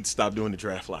think they need to stop doing the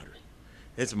draft lottery.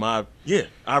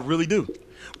 I really do.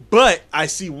 But I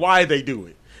see why they do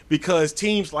it. Because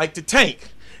teams like to tank.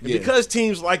 And because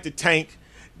teams like to tank,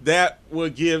 that will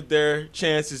give their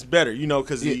chances better.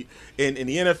 Because in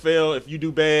the NFL, if you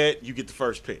do bad, you get the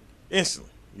first pick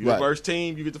instantly. You're the first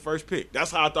team, you get the first pick.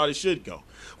 That's how I thought it should go.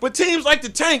 But teams like to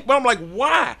tank. But I'm like,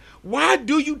 why? Why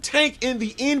do you tank in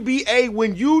the NBA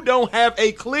when you don't have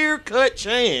a clear-cut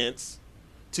chance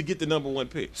to get the number one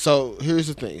pick? So here's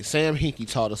the thing. Sam Hinkie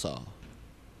taught us all.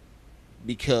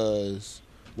 Because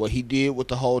what he did with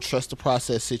the whole trust the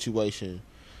process situation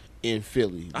in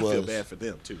Philly was... I feel bad for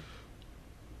them, too.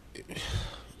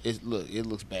 It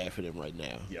looks bad for them right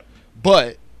now. Yep.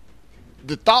 But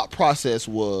the thought process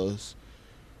was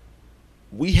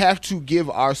we have to give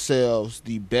ourselves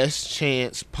the best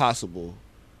chance possible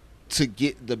to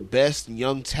get the best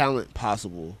young talent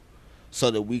possible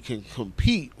so that we can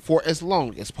compete for as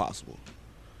long as possible.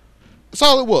 That's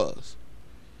all it was.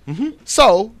 Mm-hmm.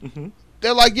 So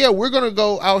they're like, yeah, we're going to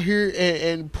go out here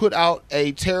and put out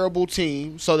a terrible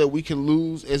team so that we can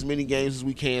lose as many games as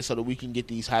we can so that we can get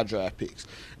these high draft picks.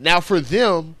 Now, for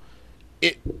them,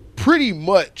 it pretty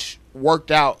much worked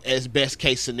out as best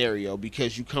case scenario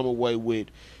because you come away with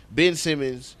Ben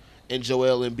Simmons and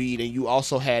Joel Embiid, and you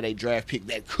also had a draft pick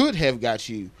that could have got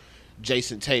you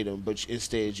Jason Tatum, but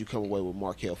instead you come away with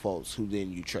Markelle Fultz, who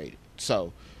then you traded.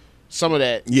 So some of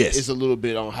that is a little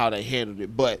bit on how they handled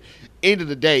it. But end of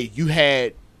the day, you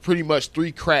had pretty much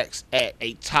 3 cracks at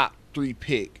a top 3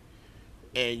 pick,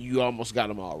 and you almost got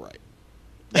them all right.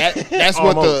 That's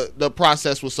what the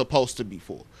process was supposed to be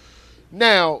for.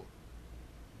 Now,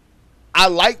 I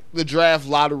like the draft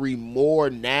lottery more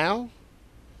now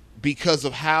because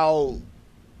of how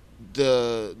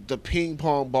the ping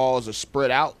pong balls are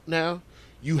spread out now.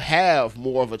 You have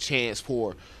more of a chance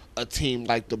for a team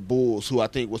like the Bulls, who I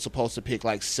think was supposed to pick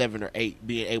like 7 or 8,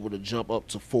 being able to jump up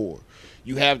to 4.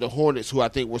 You have the Hornets, who I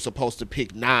think were supposed to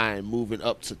pick 9, moving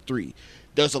up to 3.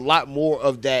 There's a lot more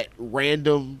of that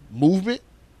random movement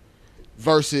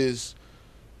versus,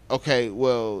 okay,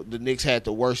 well, the Knicks had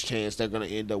the worst chance. They're going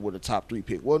to end up with a top 3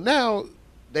 pick. Well, now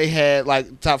they had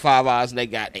like top 5 odds and they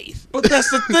got 8th. But that's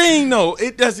the thing, though.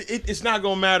 It's not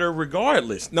going to matter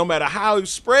regardless. No matter how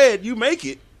spread you make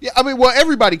it. Yeah, I mean, well,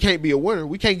 everybody can't be a winner.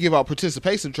 We can't give out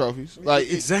participation trophies.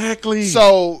 Exactly.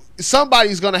 So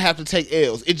somebody's going to have to take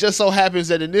L's. It just so happens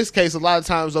that in this case, a lot of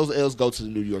times those L's go to the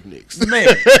New York Knicks. Man.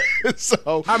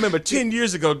 So I remember 10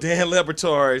 years ago, Dan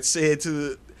Lebertard said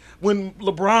when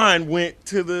LeBron went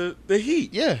to the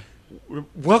Heat. Yeah.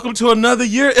 Welcome to another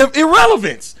year of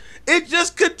irrelevance. It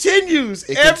just continues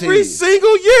every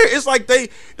single year. It's like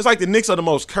the Knicks are the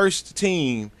most cursed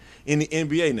team in the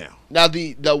NBA now. Now,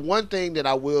 the one thing that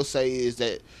I will say is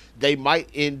that they might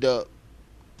end up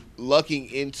lucking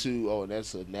into. Oh,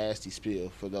 that's a nasty spill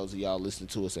for those of y'all listening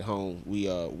to us at home. We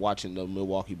watching the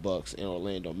Milwaukee Bucks and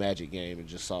Orlando Magic game and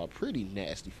just saw a pretty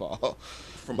nasty fall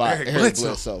from by Eric Eric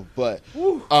Bledsoe. But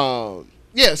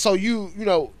yeah, so you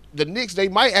know the Knicks, they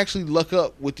might actually luck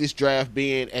up with this draft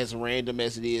being as random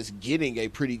as it is, getting a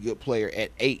pretty good player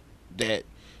at 8 that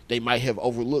they might have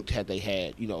overlooked had they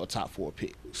had, a top 4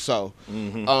 pick. So,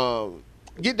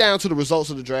 get down to the results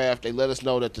of the draft. They let us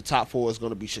know that the top 4 is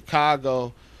going to be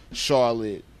Chicago,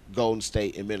 Charlotte, Golden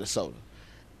State, and Minnesota.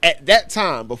 At that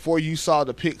time, before you saw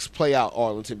the picks play out,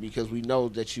 Arlington, because we know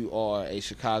that you are a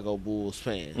Chicago Bulls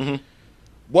fan,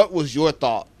 what was your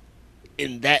thought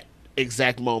in that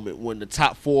exact moment when the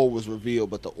top 4 was revealed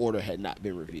but the order had not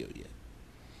been revealed yet?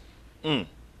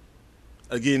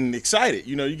 Getting excited.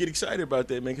 You get excited about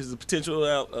that, man, because the potential,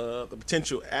 I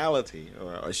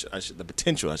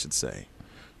should say,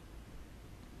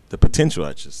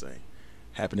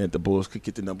 happened that the Bulls could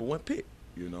get the number 1 pick,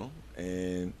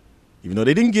 and even though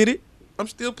they didn't get it, I'm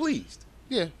still pleased.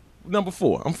 Yeah. Number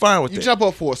 4, I'm fine with that. You jump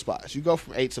up 4 spots. You go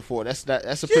from 8 to 4.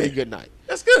 That's a pretty good night.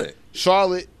 That's good.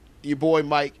 Charlotte, your boy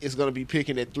Mike is going to be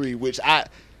picking at 3, which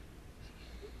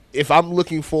if I'm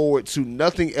looking forward to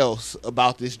nothing else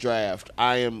about this draft,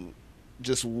 I am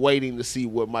just waiting to see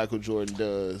what Michael Jordan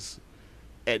does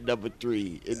at number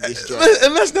 3 in this draft.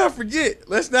 And let's not forget,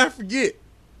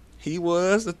 he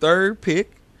was the 3rd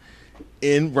pick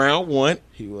in round 1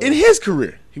 in his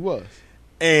career. He was.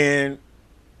 And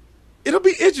it'll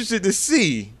be interesting to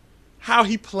see how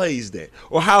he plays that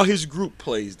or how his group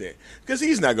plays that, because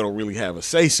he's not going to really have a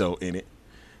say-so in it.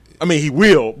 I mean, he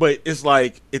will, but it's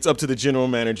like it's up to the general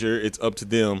manager. It's up to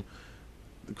them,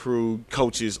 the crew,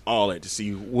 coaches, all that, to see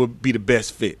who would be the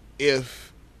best fit.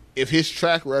 If his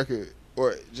track record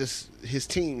or just his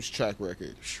team's track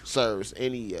record serves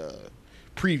any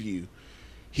preview,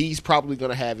 he's probably going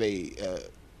to have a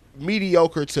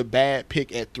mediocre to bad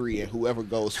pick at 3, and whoever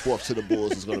goes 4th to the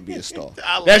Bulls is going to be a star.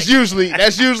 That's usually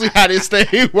how this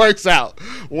thing works out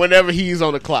whenever he's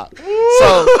on the clock.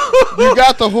 So you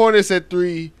got the Hornets at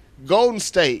 3. Golden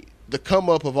State, the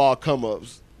come-up of all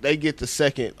come-ups, they get the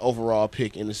 2nd overall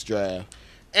pick in this draft.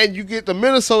 And you get the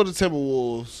Minnesota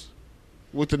Timberwolves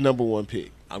with the number 1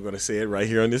 pick. I'm going to say it right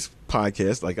here on this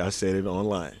podcast like I said it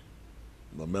online.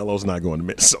 LaMelo's not going to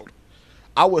Minnesota.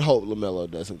 I would hope LaMelo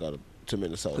doesn't go to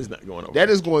Minnesota. He's not going over. That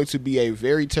is going to be a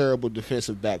very terrible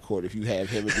defensive backcourt if you have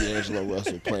him and D'Angelo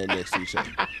Russell playing next to each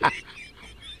other.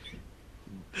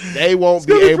 They won't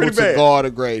be able to guard a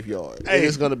graveyard. Hey. It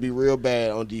is going to be real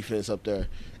bad on defense up there.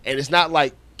 And it's not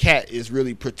like Cat is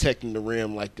really protecting the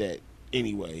rim like that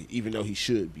anyway, even though he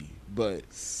should be.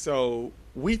 But so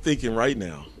we thinking right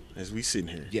now, as we sitting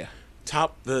here,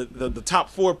 the top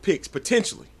 4 picks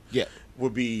potentially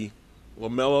would be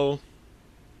LaMelo,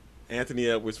 Anthony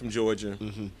Edwards from Georgia,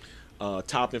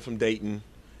 Toppin from Dayton,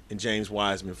 and James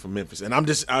Wiseman from Memphis. And I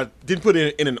didn't put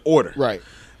it in an order. Right.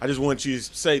 I just want you to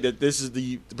say that this is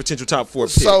the potential top 4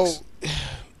 picks. So,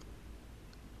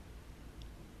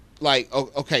 like,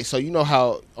 okay, so you know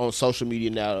how on social media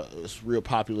now it's real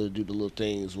popular to do the little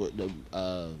things with the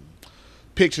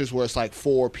pictures where it's like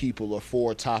 4 people or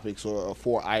 4 topics or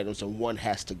 4 items and one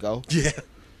has to go. Yeah.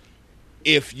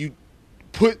 If you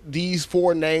put these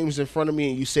 4 names in front of me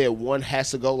and you said one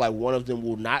has to go, like one of them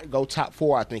will not go top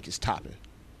 4, I think it's topping.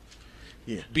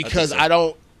 Yeah. Because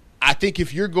I think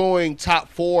if you're going top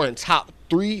 4 and top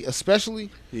 3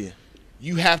 especially, yeah,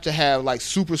 you have to have like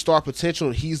superstar potential,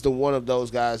 and he's the one of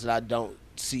those guys that I don't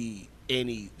see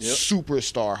any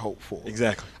superstar hope for.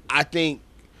 Exactly. I think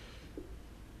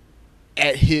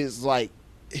at his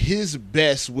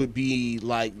best would be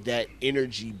like that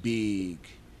energy big.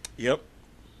 Yep.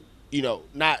 You know,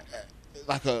 not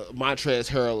like a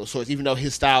Montrezl Harrell of sorts, even though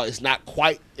his style is not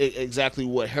quite exactly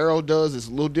what Harrell does, it's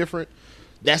a little different.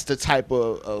 That's the type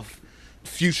of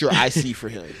future I see for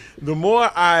him. The more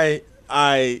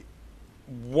I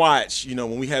watch, you know,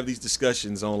 when we have these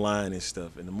discussions online and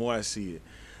stuff, and the more I see it,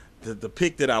 the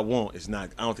pick that I want is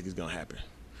not. I don't think it's gonna happen.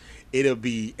 It'll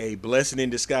be a blessing in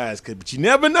disguise, but you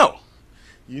never know.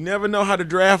 You never know how the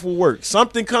draft will work.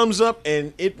 Something comes up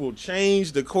and it will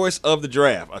change the course of the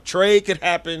draft. A trade could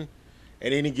happen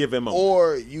at any given moment,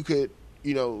 or you could,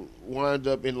 you know, wind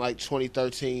up in like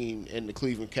 2013 and the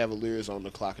Cleveland Cavaliers on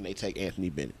the clock and they take Anthony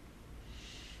Bennett.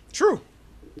 True.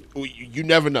 You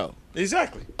never know.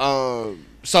 Exactly.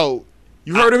 So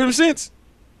you heard of him since?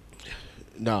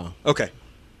 No. Okay.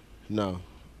 No.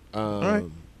 All right.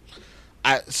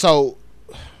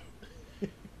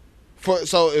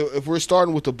 If we're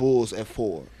starting with the Bulls at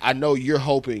 4, I know you're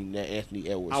hoping that Anthony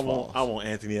Edwards falls. I want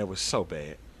Anthony Edwards so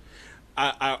bad.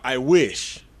 I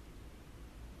wish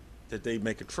that they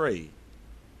make a trade,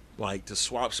 like to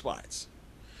swap spots.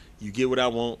 You get what I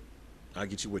want, I'll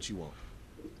get you what you want.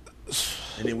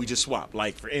 And then we just swap.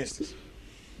 Like, for instance,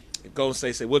 if Golden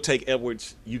State say, we'll take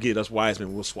Edwards, you get us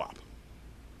Wiseman, we'll swap.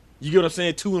 You get what I'm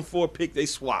saying? 2 and 4 pick, they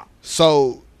swap.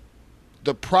 So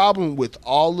the problem with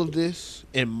all of this,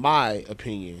 in my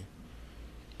opinion,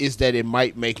 is that it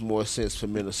might make more sense for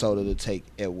Minnesota to take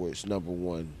Edwards number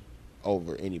 1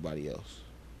 over anybody else.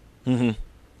 Mm-hmm.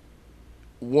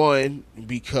 One,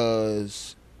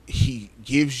 because he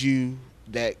gives you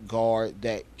that guard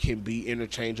that can be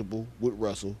interchangeable with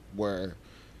Russell, where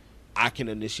I can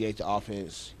initiate the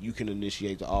offense, you can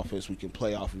initiate the offense, we can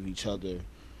play off of each other.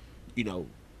 You know,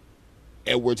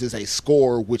 Edwards is a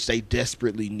scorer, which they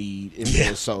desperately need in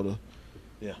Minnesota.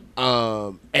 Yeah.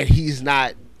 And he's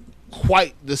not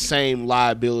quite the same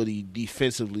liability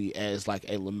defensively as like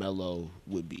a LaMelo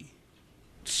would be.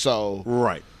 So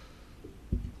right.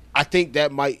 I think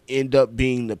that might end up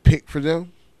being the pick for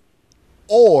them.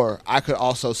 Or I could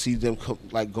also see them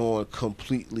going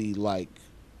completely like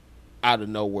out of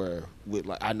nowhere with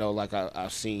like, I know like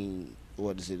I've seen,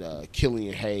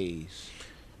 Killian Hayes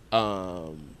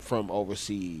from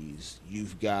overseas.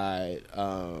 You've got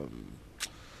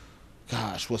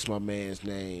what's my man's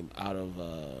name out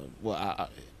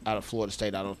of Florida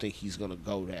State. I don't think he's gonna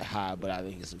go that high, but I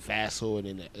think it's Vassell, and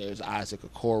then there's Isaac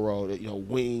Okoro. You know,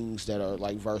 wings that are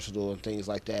like versatile and things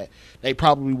like that. They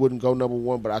probably wouldn't go number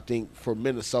 1, but I think for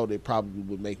Minnesota, it probably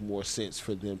would make more sense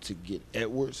for them to get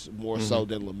Edwards more so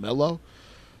than LaMelo.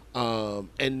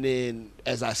 And then,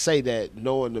 as I say that,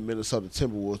 knowing the Minnesota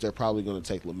Timberwolves, they're probably going to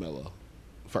take LaMelo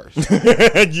first.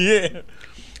 Yeah.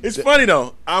 It's funny,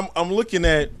 though. I'm looking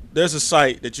at, there's a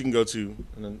site that you can go to,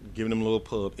 and I'm giving them a little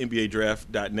pub,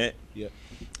 NBADraft.net. Yeah.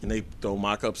 And they throw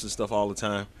mock-ups and stuff all the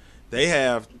time. They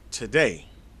have today,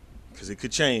 because it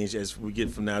could change as we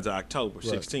get from now to October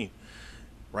 16th.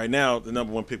 Right now, the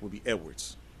number 1 pick would be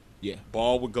Edwards. Yeah.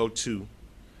 Ball would go 2.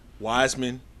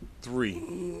 Wiseman, 3.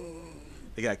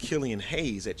 They got Killian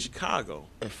Hayes at Chicago.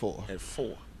 At 4.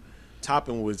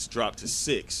 Toppin was dropped to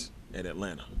 6 at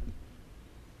Atlanta.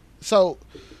 So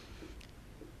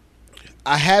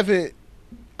I haven't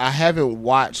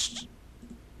watched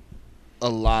a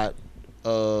lot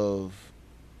of,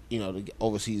 you know, the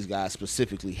overseas guys,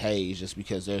 specifically Hayes, just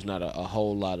because there's not a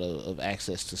whole lot of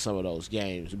access to some of those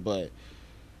games. But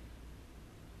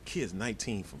kid's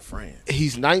 19 from France.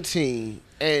 He's 19,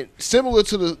 and similar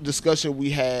to the discussion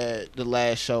we had the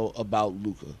last show about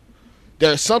Luka,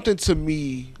 there's something to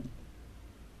me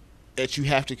that you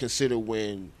have to consider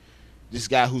when this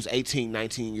guy who's 18,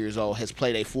 19 years old has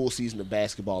played a full season of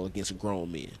basketball against grown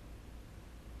men.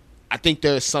 I think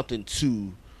there's something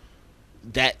to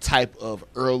that type of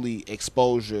early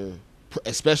exposure,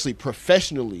 especially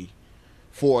professionally,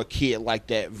 for a kid like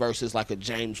that versus like a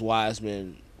James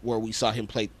Wiseman where we saw him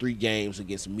play 3 games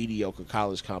against mediocre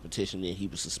college competition, and he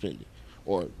was suspended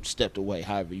or stepped away,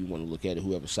 however you want to look at it,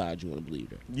 whoever side you want to believe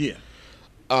there. Yeah.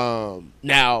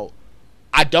 Now,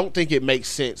 I don't think it makes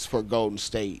sense for Golden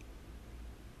State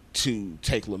to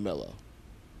take LaMelo.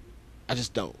 I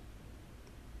just don't.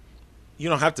 You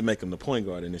don't have to make him the point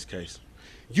guard in this case.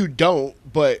 You don't,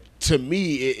 but to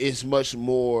me, it's much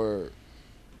more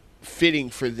fitting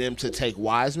for them to take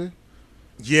Wiseman.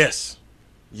 Yes.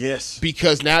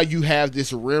 Because now you have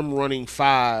this rim-running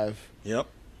 5. Yep.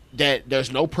 That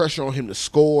there's no pressure on him to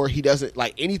score. He doesn't,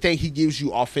 like, anything he gives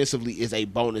you offensively is a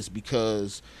bonus,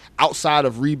 because outside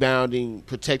of rebounding,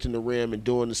 protecting the rim, and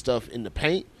doing the stuff in the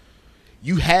paint,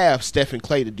 you have Steph and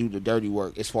Clay to do the dirty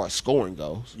work as far as scoring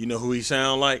goes. You know who he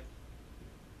sound like?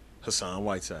 Hassan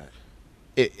Whiteside.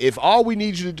 If all we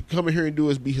need you to come in here and do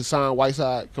is be Hassan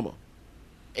Whiteside, come on.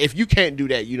 If you can't do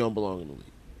that, you don't belong in the league.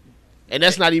 And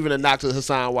that's not even a knock to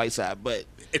Hassan Whiteside, but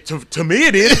to me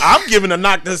it is. I'm giving a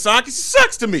knock to Hassan because he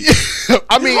sucks to me.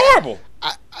 I mean, he's horrible.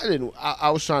 I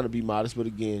was trying to be modest, but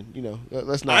again, you know,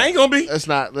 let's not. I ain't gonna be. Let's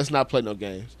not play no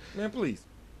games. Man, please.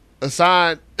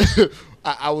 Hassan,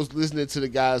 I was listening to the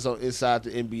guys on Inside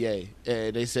the NBA,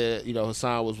 and they said, you know,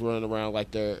 Hassan was running around like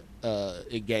they're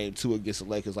in game 2 against the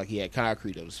Lakers, like he had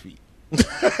concrete on his feet.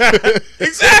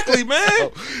 Exactly,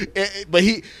 man.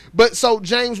 So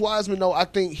James Wiseman, though, I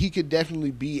think he could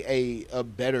definitely be a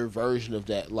better version of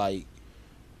that. Like,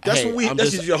 that's hey, what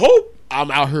that's your hope.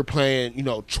 I'm out here playing, you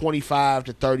know, 25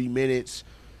 to 30 minutes,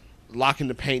 locking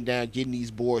the paint down, getting these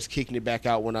boards, kicking it back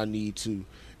out when I need to,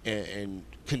 and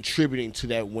contributing to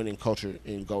that winning culture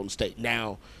in Golden State.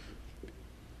 Now,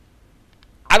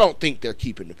 I don't think they're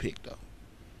keeping the pick, though.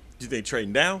 Did they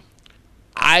trading down?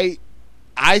 I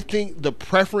think the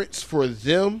preference for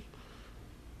them,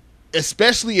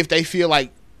 especially if they feel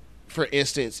like, for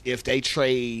instance, if they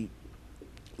trade,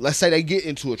 let's say they get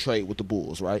into a trade with the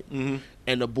Bulls, right? Mm-hmm.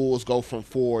 And the Bulls go from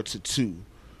 4 to 2.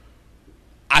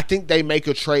 I think they make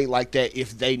a trade like that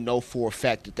if they know for a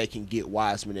fact that they can get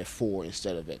Wiseman at 4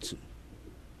 instead of at 2.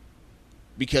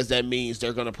 Because that means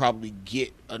they're going to probably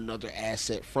get another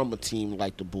asset from a team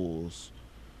like the Bulls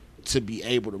to be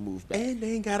able to move back. And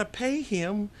they ain't got to pay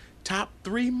him top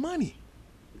 3 money.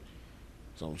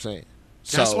 That's what I'm saying.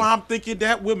 That's why I'm thinking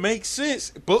that would make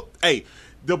sense. But, hey,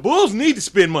 the Bulls need to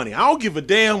spend money. I don't give a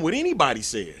damn what anybody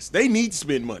says. They need to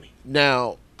spend money.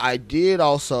 Now, I did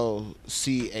also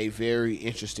see a very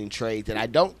interesting trade that I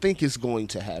don't think is going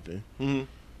to happen.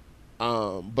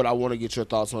 Mm-hmm. But I want to get your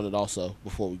thoughts on it also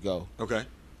before we go. Okay.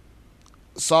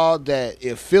 Saw that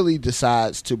if Philly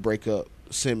decides to break up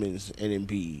Simmons and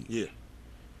Embiid, yeah,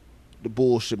 the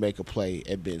Bulls should make a play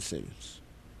at Ben Simmons.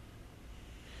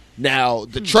 Now,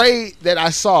 the trade that I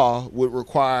saw would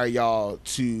require y'all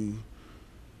to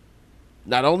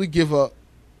not only give up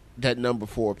that number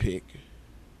 4 pick,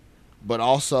 but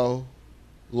also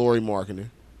Lauri Markkanen,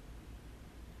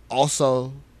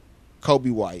 also Kobe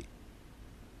White,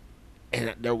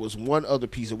 and there was one other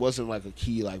piece. It wasn't like a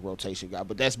key like rotation guy,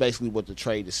 but that's basically what the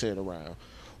trade is centered around: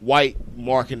 White,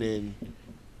 Markkanen,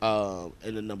 and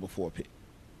the number 4 pick.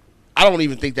 I don't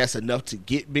even think that's enough to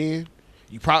get Ben.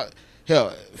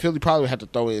 Philly probably would have to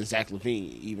throw in Zach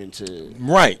LaVine even to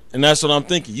right, and that's what I'm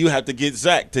thinking. You have to get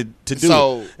Zach to do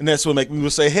it, and that's what make me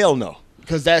say hell no,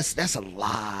 because that's a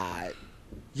lot.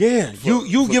 Yeah,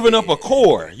 you giving up a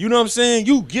core. You know what I'm saying?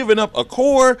 You giving up a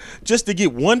core just to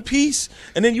get one piece,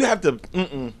 and then you have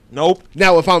to. Nope.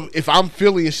 Now, if I'm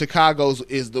Philly and Chicago's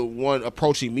is the one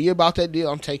approaching me about that deal,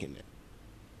 I'm taking that.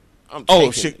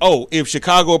 If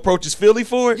Chicago approaches Philly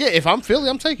for it, yeah. If I'm Philly,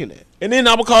 I'm taking that. And then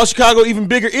I'm gonna call Chicago even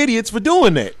bigger idiots for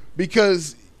doing that,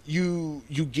 because you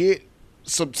get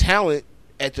some talent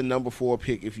at the number 4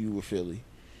 pick if you were Philly.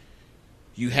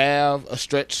 You have a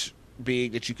stretch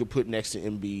big that you could put next to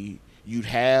Embiid. You'd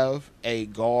have a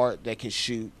guard that can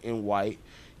shoot in White.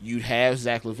 You'd have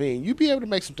Zach LaVine. You'd be able to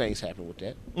make some things happen with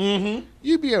that. Mm-hmm.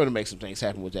 You'd be able to make some things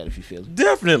happen with that if you feel it.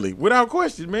 Definitely, without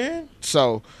question, man.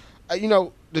 So,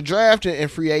 the draft and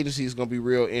free agency is going to be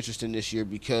real interesting this year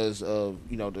because of,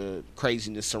 the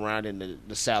craziness surrounding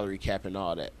the salary cap and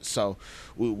all that. So,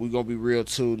 we're going to be real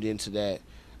tuned into that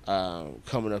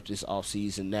coming up this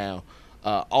offseason now.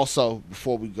 Also,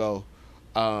 before we go,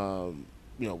 we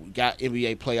got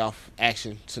NBA playoff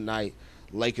action tonight.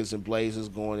 Lakers and Blazers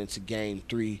going into game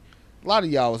 3. A lot of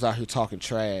y'all was out here talking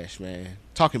trash, man.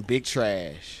 Talking big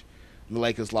trash. The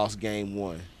Lakers lost game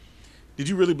 1. Did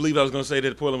you really believe I was going to say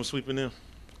that Portland was sweeping them?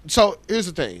 So, here's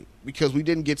the thing. Because we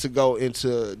didn't get to go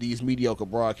into these mediocre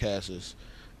broadcasters.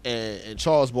 And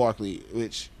Charles Barkley,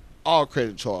 which all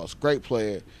credit to Charles. Great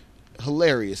player.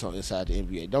 Hilarious on Inside the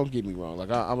NBA. Don't get me wrong.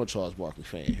 Like, I'm a Charles Barkley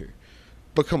fan here.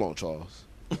 But come on, Charles.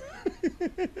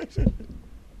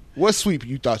 What sweep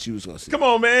you thought you was gonna see? Come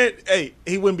on, man. Hey,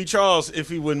 he wouldn't be Charles if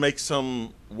he wouldn't make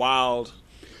some wild.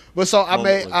 But so I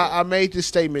moment like that. I made this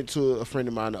statement to a friend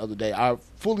of mine the other day. I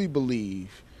fully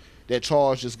believe that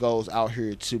Charles just goes out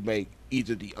here to make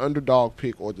either the underdog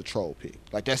pick or the troll pick.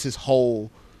 Like that's the whole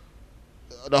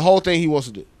thing he wants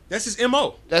to do. That's his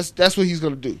MO. That's what he's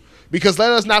gonna do. Because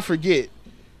let us not forget,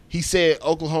 he said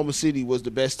Oklahoma City was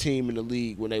the best team in the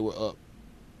league when they were up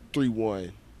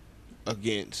 3-1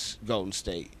 against Golden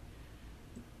State.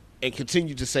 And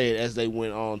continued to say it as they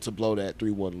went on to blow that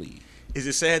 3-1 lead. Is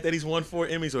it sad that he's won 4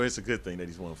 Emmys, or it's a good thing that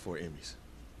he's won 4 Emmys?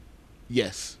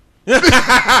 Yes.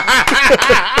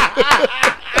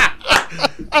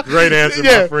 Great answer,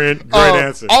 my friend. Great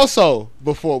answer. Also,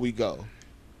 before we go,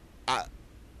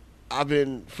 I've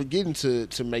been forgetting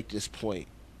to make this point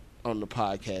on the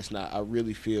podcast. Now, I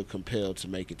really feel compelled to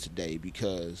make it today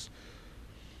because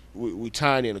we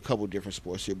tying in a couple different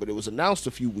sports here, but it was announced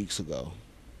a few weeks ago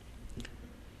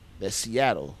that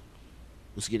Seattle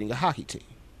was getting a hockey team.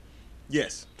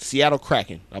 Yes. Seattle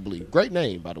Kraken, I believe. Great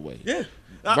name, by the way. Yeah.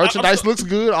 Merchandise looks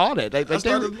good, all that. I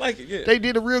started to like it, yeah. They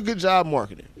did a real good job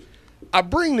marketing. I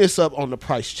bring this up on the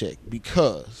price check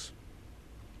because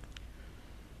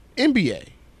NBA,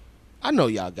 I know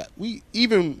y'all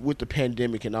even with the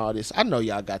pandemic and all this, I know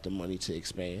y'all got the money to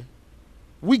expand.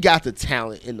 We got the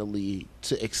talent in the league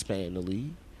to expand the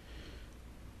league.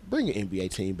 Bring an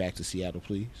NBA team back to Seattle,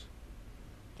 please.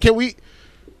 Can we?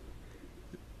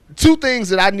 2 things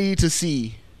that I need to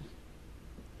see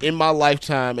in my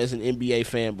lifetime as an NBA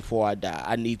fan before I die.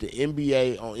 I need the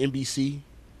NBA on NBC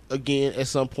again at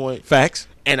some point. Facts.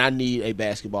 And I need a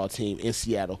basketball team in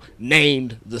Seattle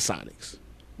named the Sonics.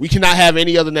 We cannot have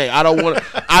any other name. I don't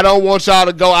want y'all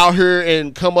to go out here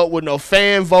and come up with no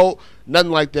fan vote,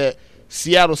 nothing like that.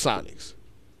 Seattle Sonics.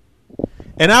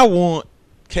 And I want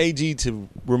KG to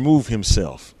remove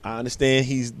himself. I understand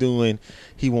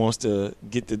he wants to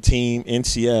get the team in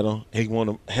Seattle and he want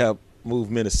to help move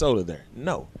Minnesota there.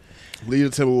 No.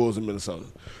 Leave the Timberwolves in Minnesota.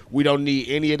 We don't need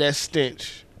any of that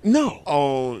stench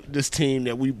on this team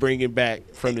that we bringing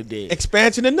back from the dead.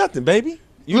 Expansion of nothing, baby.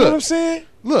 You know what I'm saying?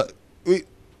 Look,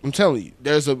 I'm telling you,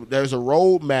 there's a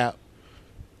roadmap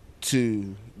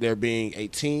to there being a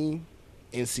team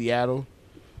in Seattle,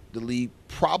 the league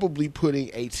probably putting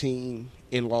a team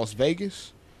in Las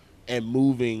Vegas and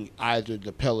moving either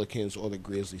the Pelicans or the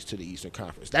Grizzlies to the Eastern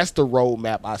Conference. That's the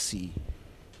roadmap I see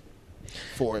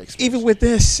for expansion. Even with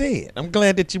that said, I'm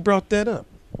glad that you brought that up.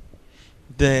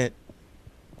 That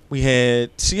we had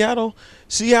Seattle.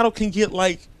 Seattle can get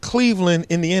like Cleveland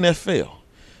in the NFL.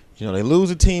 You know, they lose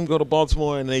a team, go to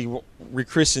Baltimore, and they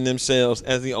rechristen themselves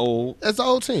as the old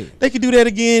team. They could do that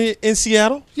again in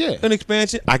Seattle. Yeah. An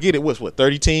expansion. I get it. What's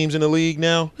 30 teams in the league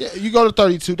now? Yeah, you go to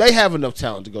 32. They have enough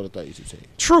talent to go to 32 teams.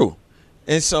 True.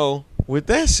 And so, with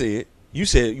that said, you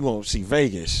said you won't see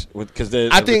Vegas because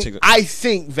I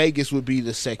think Vegas would be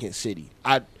the second city.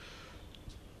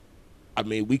 I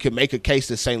mean, we could make a case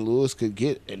that St. Louis could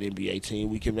get an NBA team.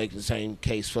 We can make the same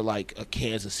case for like a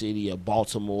Kansas City, a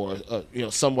Baltimore,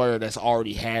 somewhere that's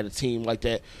already had a team like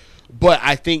that. But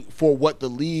I think for what the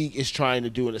league is trying to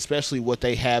do, and especially what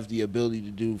they have the ability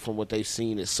to do from what they've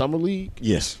seen in Summer League,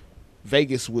 yes,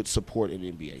 Vegas would support an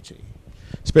NBA team.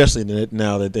 Especially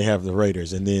now that they have the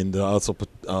Raiders, and then the also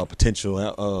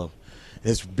potential.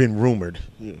 It's been rumored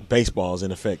baseball's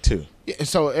in effect too. Yeah,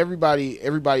 so everybody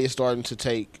is starting to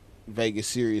take Vegas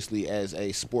seriously as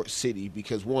a sports city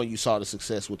because, one, you saw the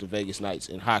success with the Vegas Knights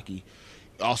in hockey.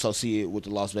 You also see it with the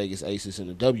Las Vegas Aces in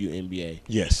the WNBA.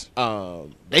 Yes.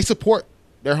 They support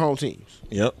their home teams.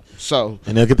 Yep. So,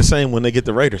 and they'll get the same when they get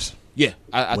the Raiders. Yeah,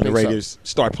 I when think the Raiders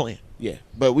start playing. Yeah,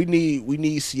 but we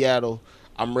need Seattle.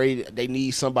 I'm ready. They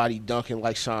need somebody dunking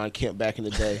like Sean Kemp back in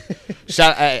the day.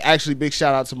 Actually, big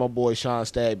shout out to my boy Sean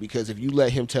Stagg, because if you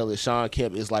let him tell it, Sean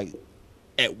Kemp is like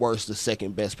at worst the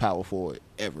second best power forward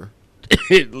ever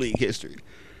in league history.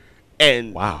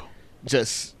 And wow,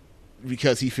 just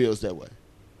because he feels that way.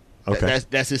 Okay,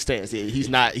 that's his stance. He's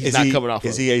not coming off.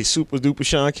 Is he a super duper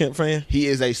Sean Kemp fan? He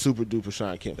is a super duper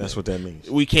Sean Kemp fan. That's what that means.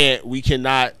 We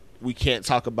can't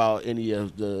talk about any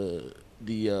of the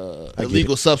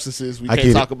illegal substances. We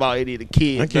can't talk about any of the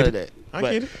kids. None of that. I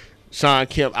get it. Sean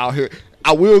Kemp out here.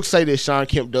 I will say that Sean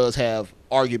Kemp does have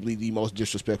arguably the most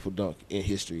disrespectful dunk in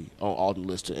history on Alden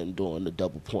Lister and doing the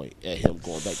double point at him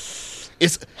going back.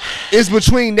 It's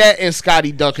between that and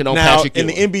Scotty dunking on Patrick Ewing.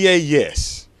 In the NBA,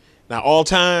 yes. Now, all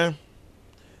time,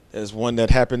 there's one that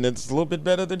happened that's a little bit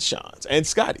better than Sean's and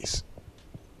Scotty's.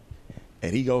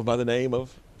 And he goes by the name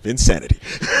of Vinsanity.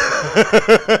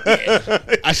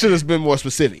 Yeah. I should have been more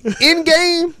specific. In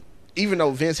game, even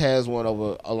though Vince has one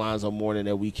over Alonzo Mourning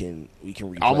that we can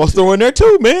replace. Almost throw in there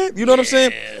too, man. You know what I'm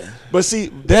saying? But see,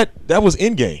 that was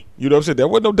in game. You know what I'm saying? There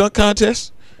wasn't no dunk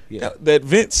contest. Yeah. That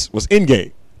Vince was in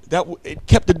game. It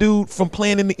kept the dude from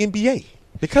playing in the NBA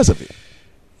because of it.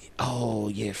 Oh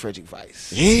yeah, Frederick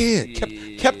Weiss. Yeah,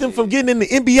 kept him from getting in the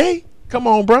NBA. Come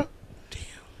on, bro.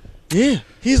 Damn. Yeah,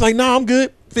 he's like, nah, I'm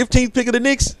good. 15th pick of the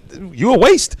Knicks. You a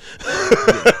waste.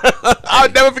 I'll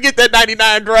never forget that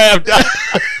 99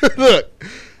 draft. Look,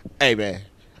 hey man.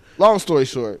 Long story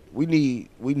short, we need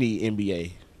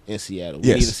NBA in Seattle. We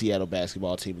Yes. need a Seattle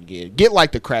basketball team again. Get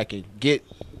like the Kraken. Get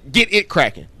it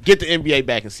cracking. Get the NBA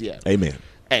back in Seattle. Amen.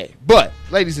 Hey, but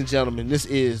ladies and gentlemen, this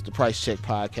is the Price Check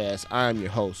Podcast. I'm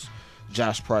your host,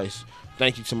 Josh Price.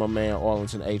 Thank you to my man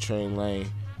Arlington A-Train Lane.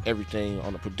 Everything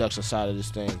on the production side of this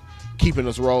thing, keeping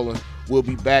us rolling. We'll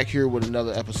be back here with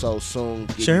another episode soon.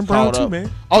 Sharon Brown too,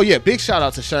 man. Oh yeah, big shout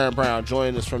out to Sharon Brown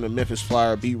joining us from the Memphis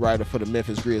Flyer, beat writer for the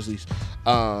Memphis Grizzlies.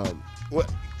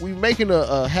 We're making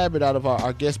a habit out of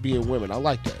our guests being women. I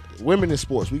like that. Women in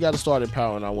sports. We got to start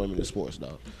empowering our women in sports,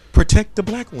 dog. Protect the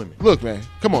black women. Look, man,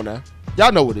 come on now.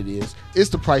 Y'all know what it is.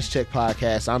 It's the Price Check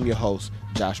Podcast. I'm your host,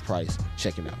 Josh Price.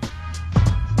 Check it out.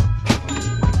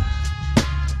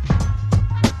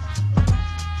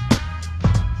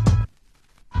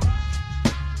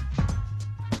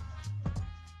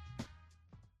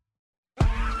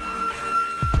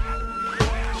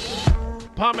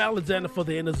 Palm Alexander for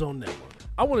the In the Zone Network.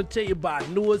 I want to tell you about our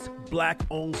newest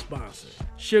black-owned sponsor,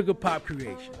 Sugar Pop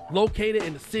Creation, located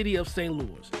in the city of St.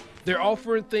 Louis. They're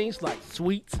offering things like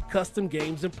sweets, custom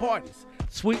games, and parties.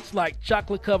 Sweets like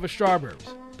chocolate-covered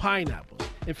strawberries, pineapples,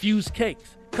 infused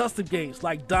cakes, custom games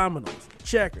like dominoes,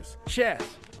 checkers, chess,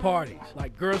 parties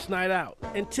like Girls Night Out,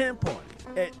 and tent parties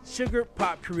at Sugar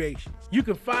Pop Creations. You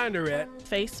can find her at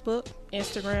Facebook,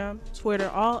 Instagram, Twitter,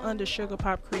 all under Sugar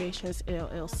Pop Creations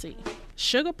LLC.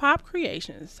 Sugar Pop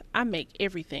Creations. I make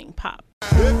everything pop.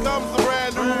 Here comes the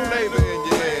brand new flavor in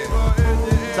your ear.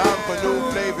 Time for new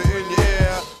flavor in your ear.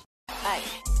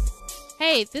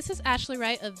 Hey, this is Ashley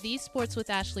Wright of the Sports with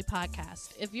Ashley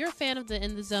podcast. If you're a fan of the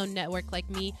In the Zone network like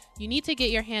me, you need to get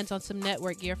your hands on some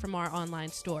network gear from our online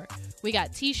store. We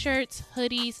got t-shirts,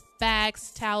 hoodies,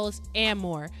 bags, towels, and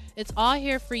more. It's all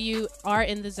here for you, our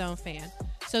In the Zone fan.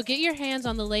 So get your hands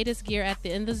on the latest gear at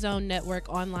the In the Zone network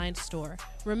online store.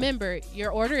 Remember,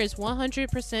 your order is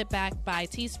 100% backed by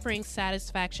Teespring's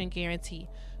satisfaction guarantee.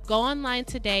 Go online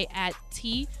today at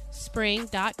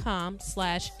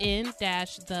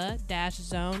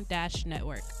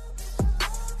teespring.com/in-the-zone-network.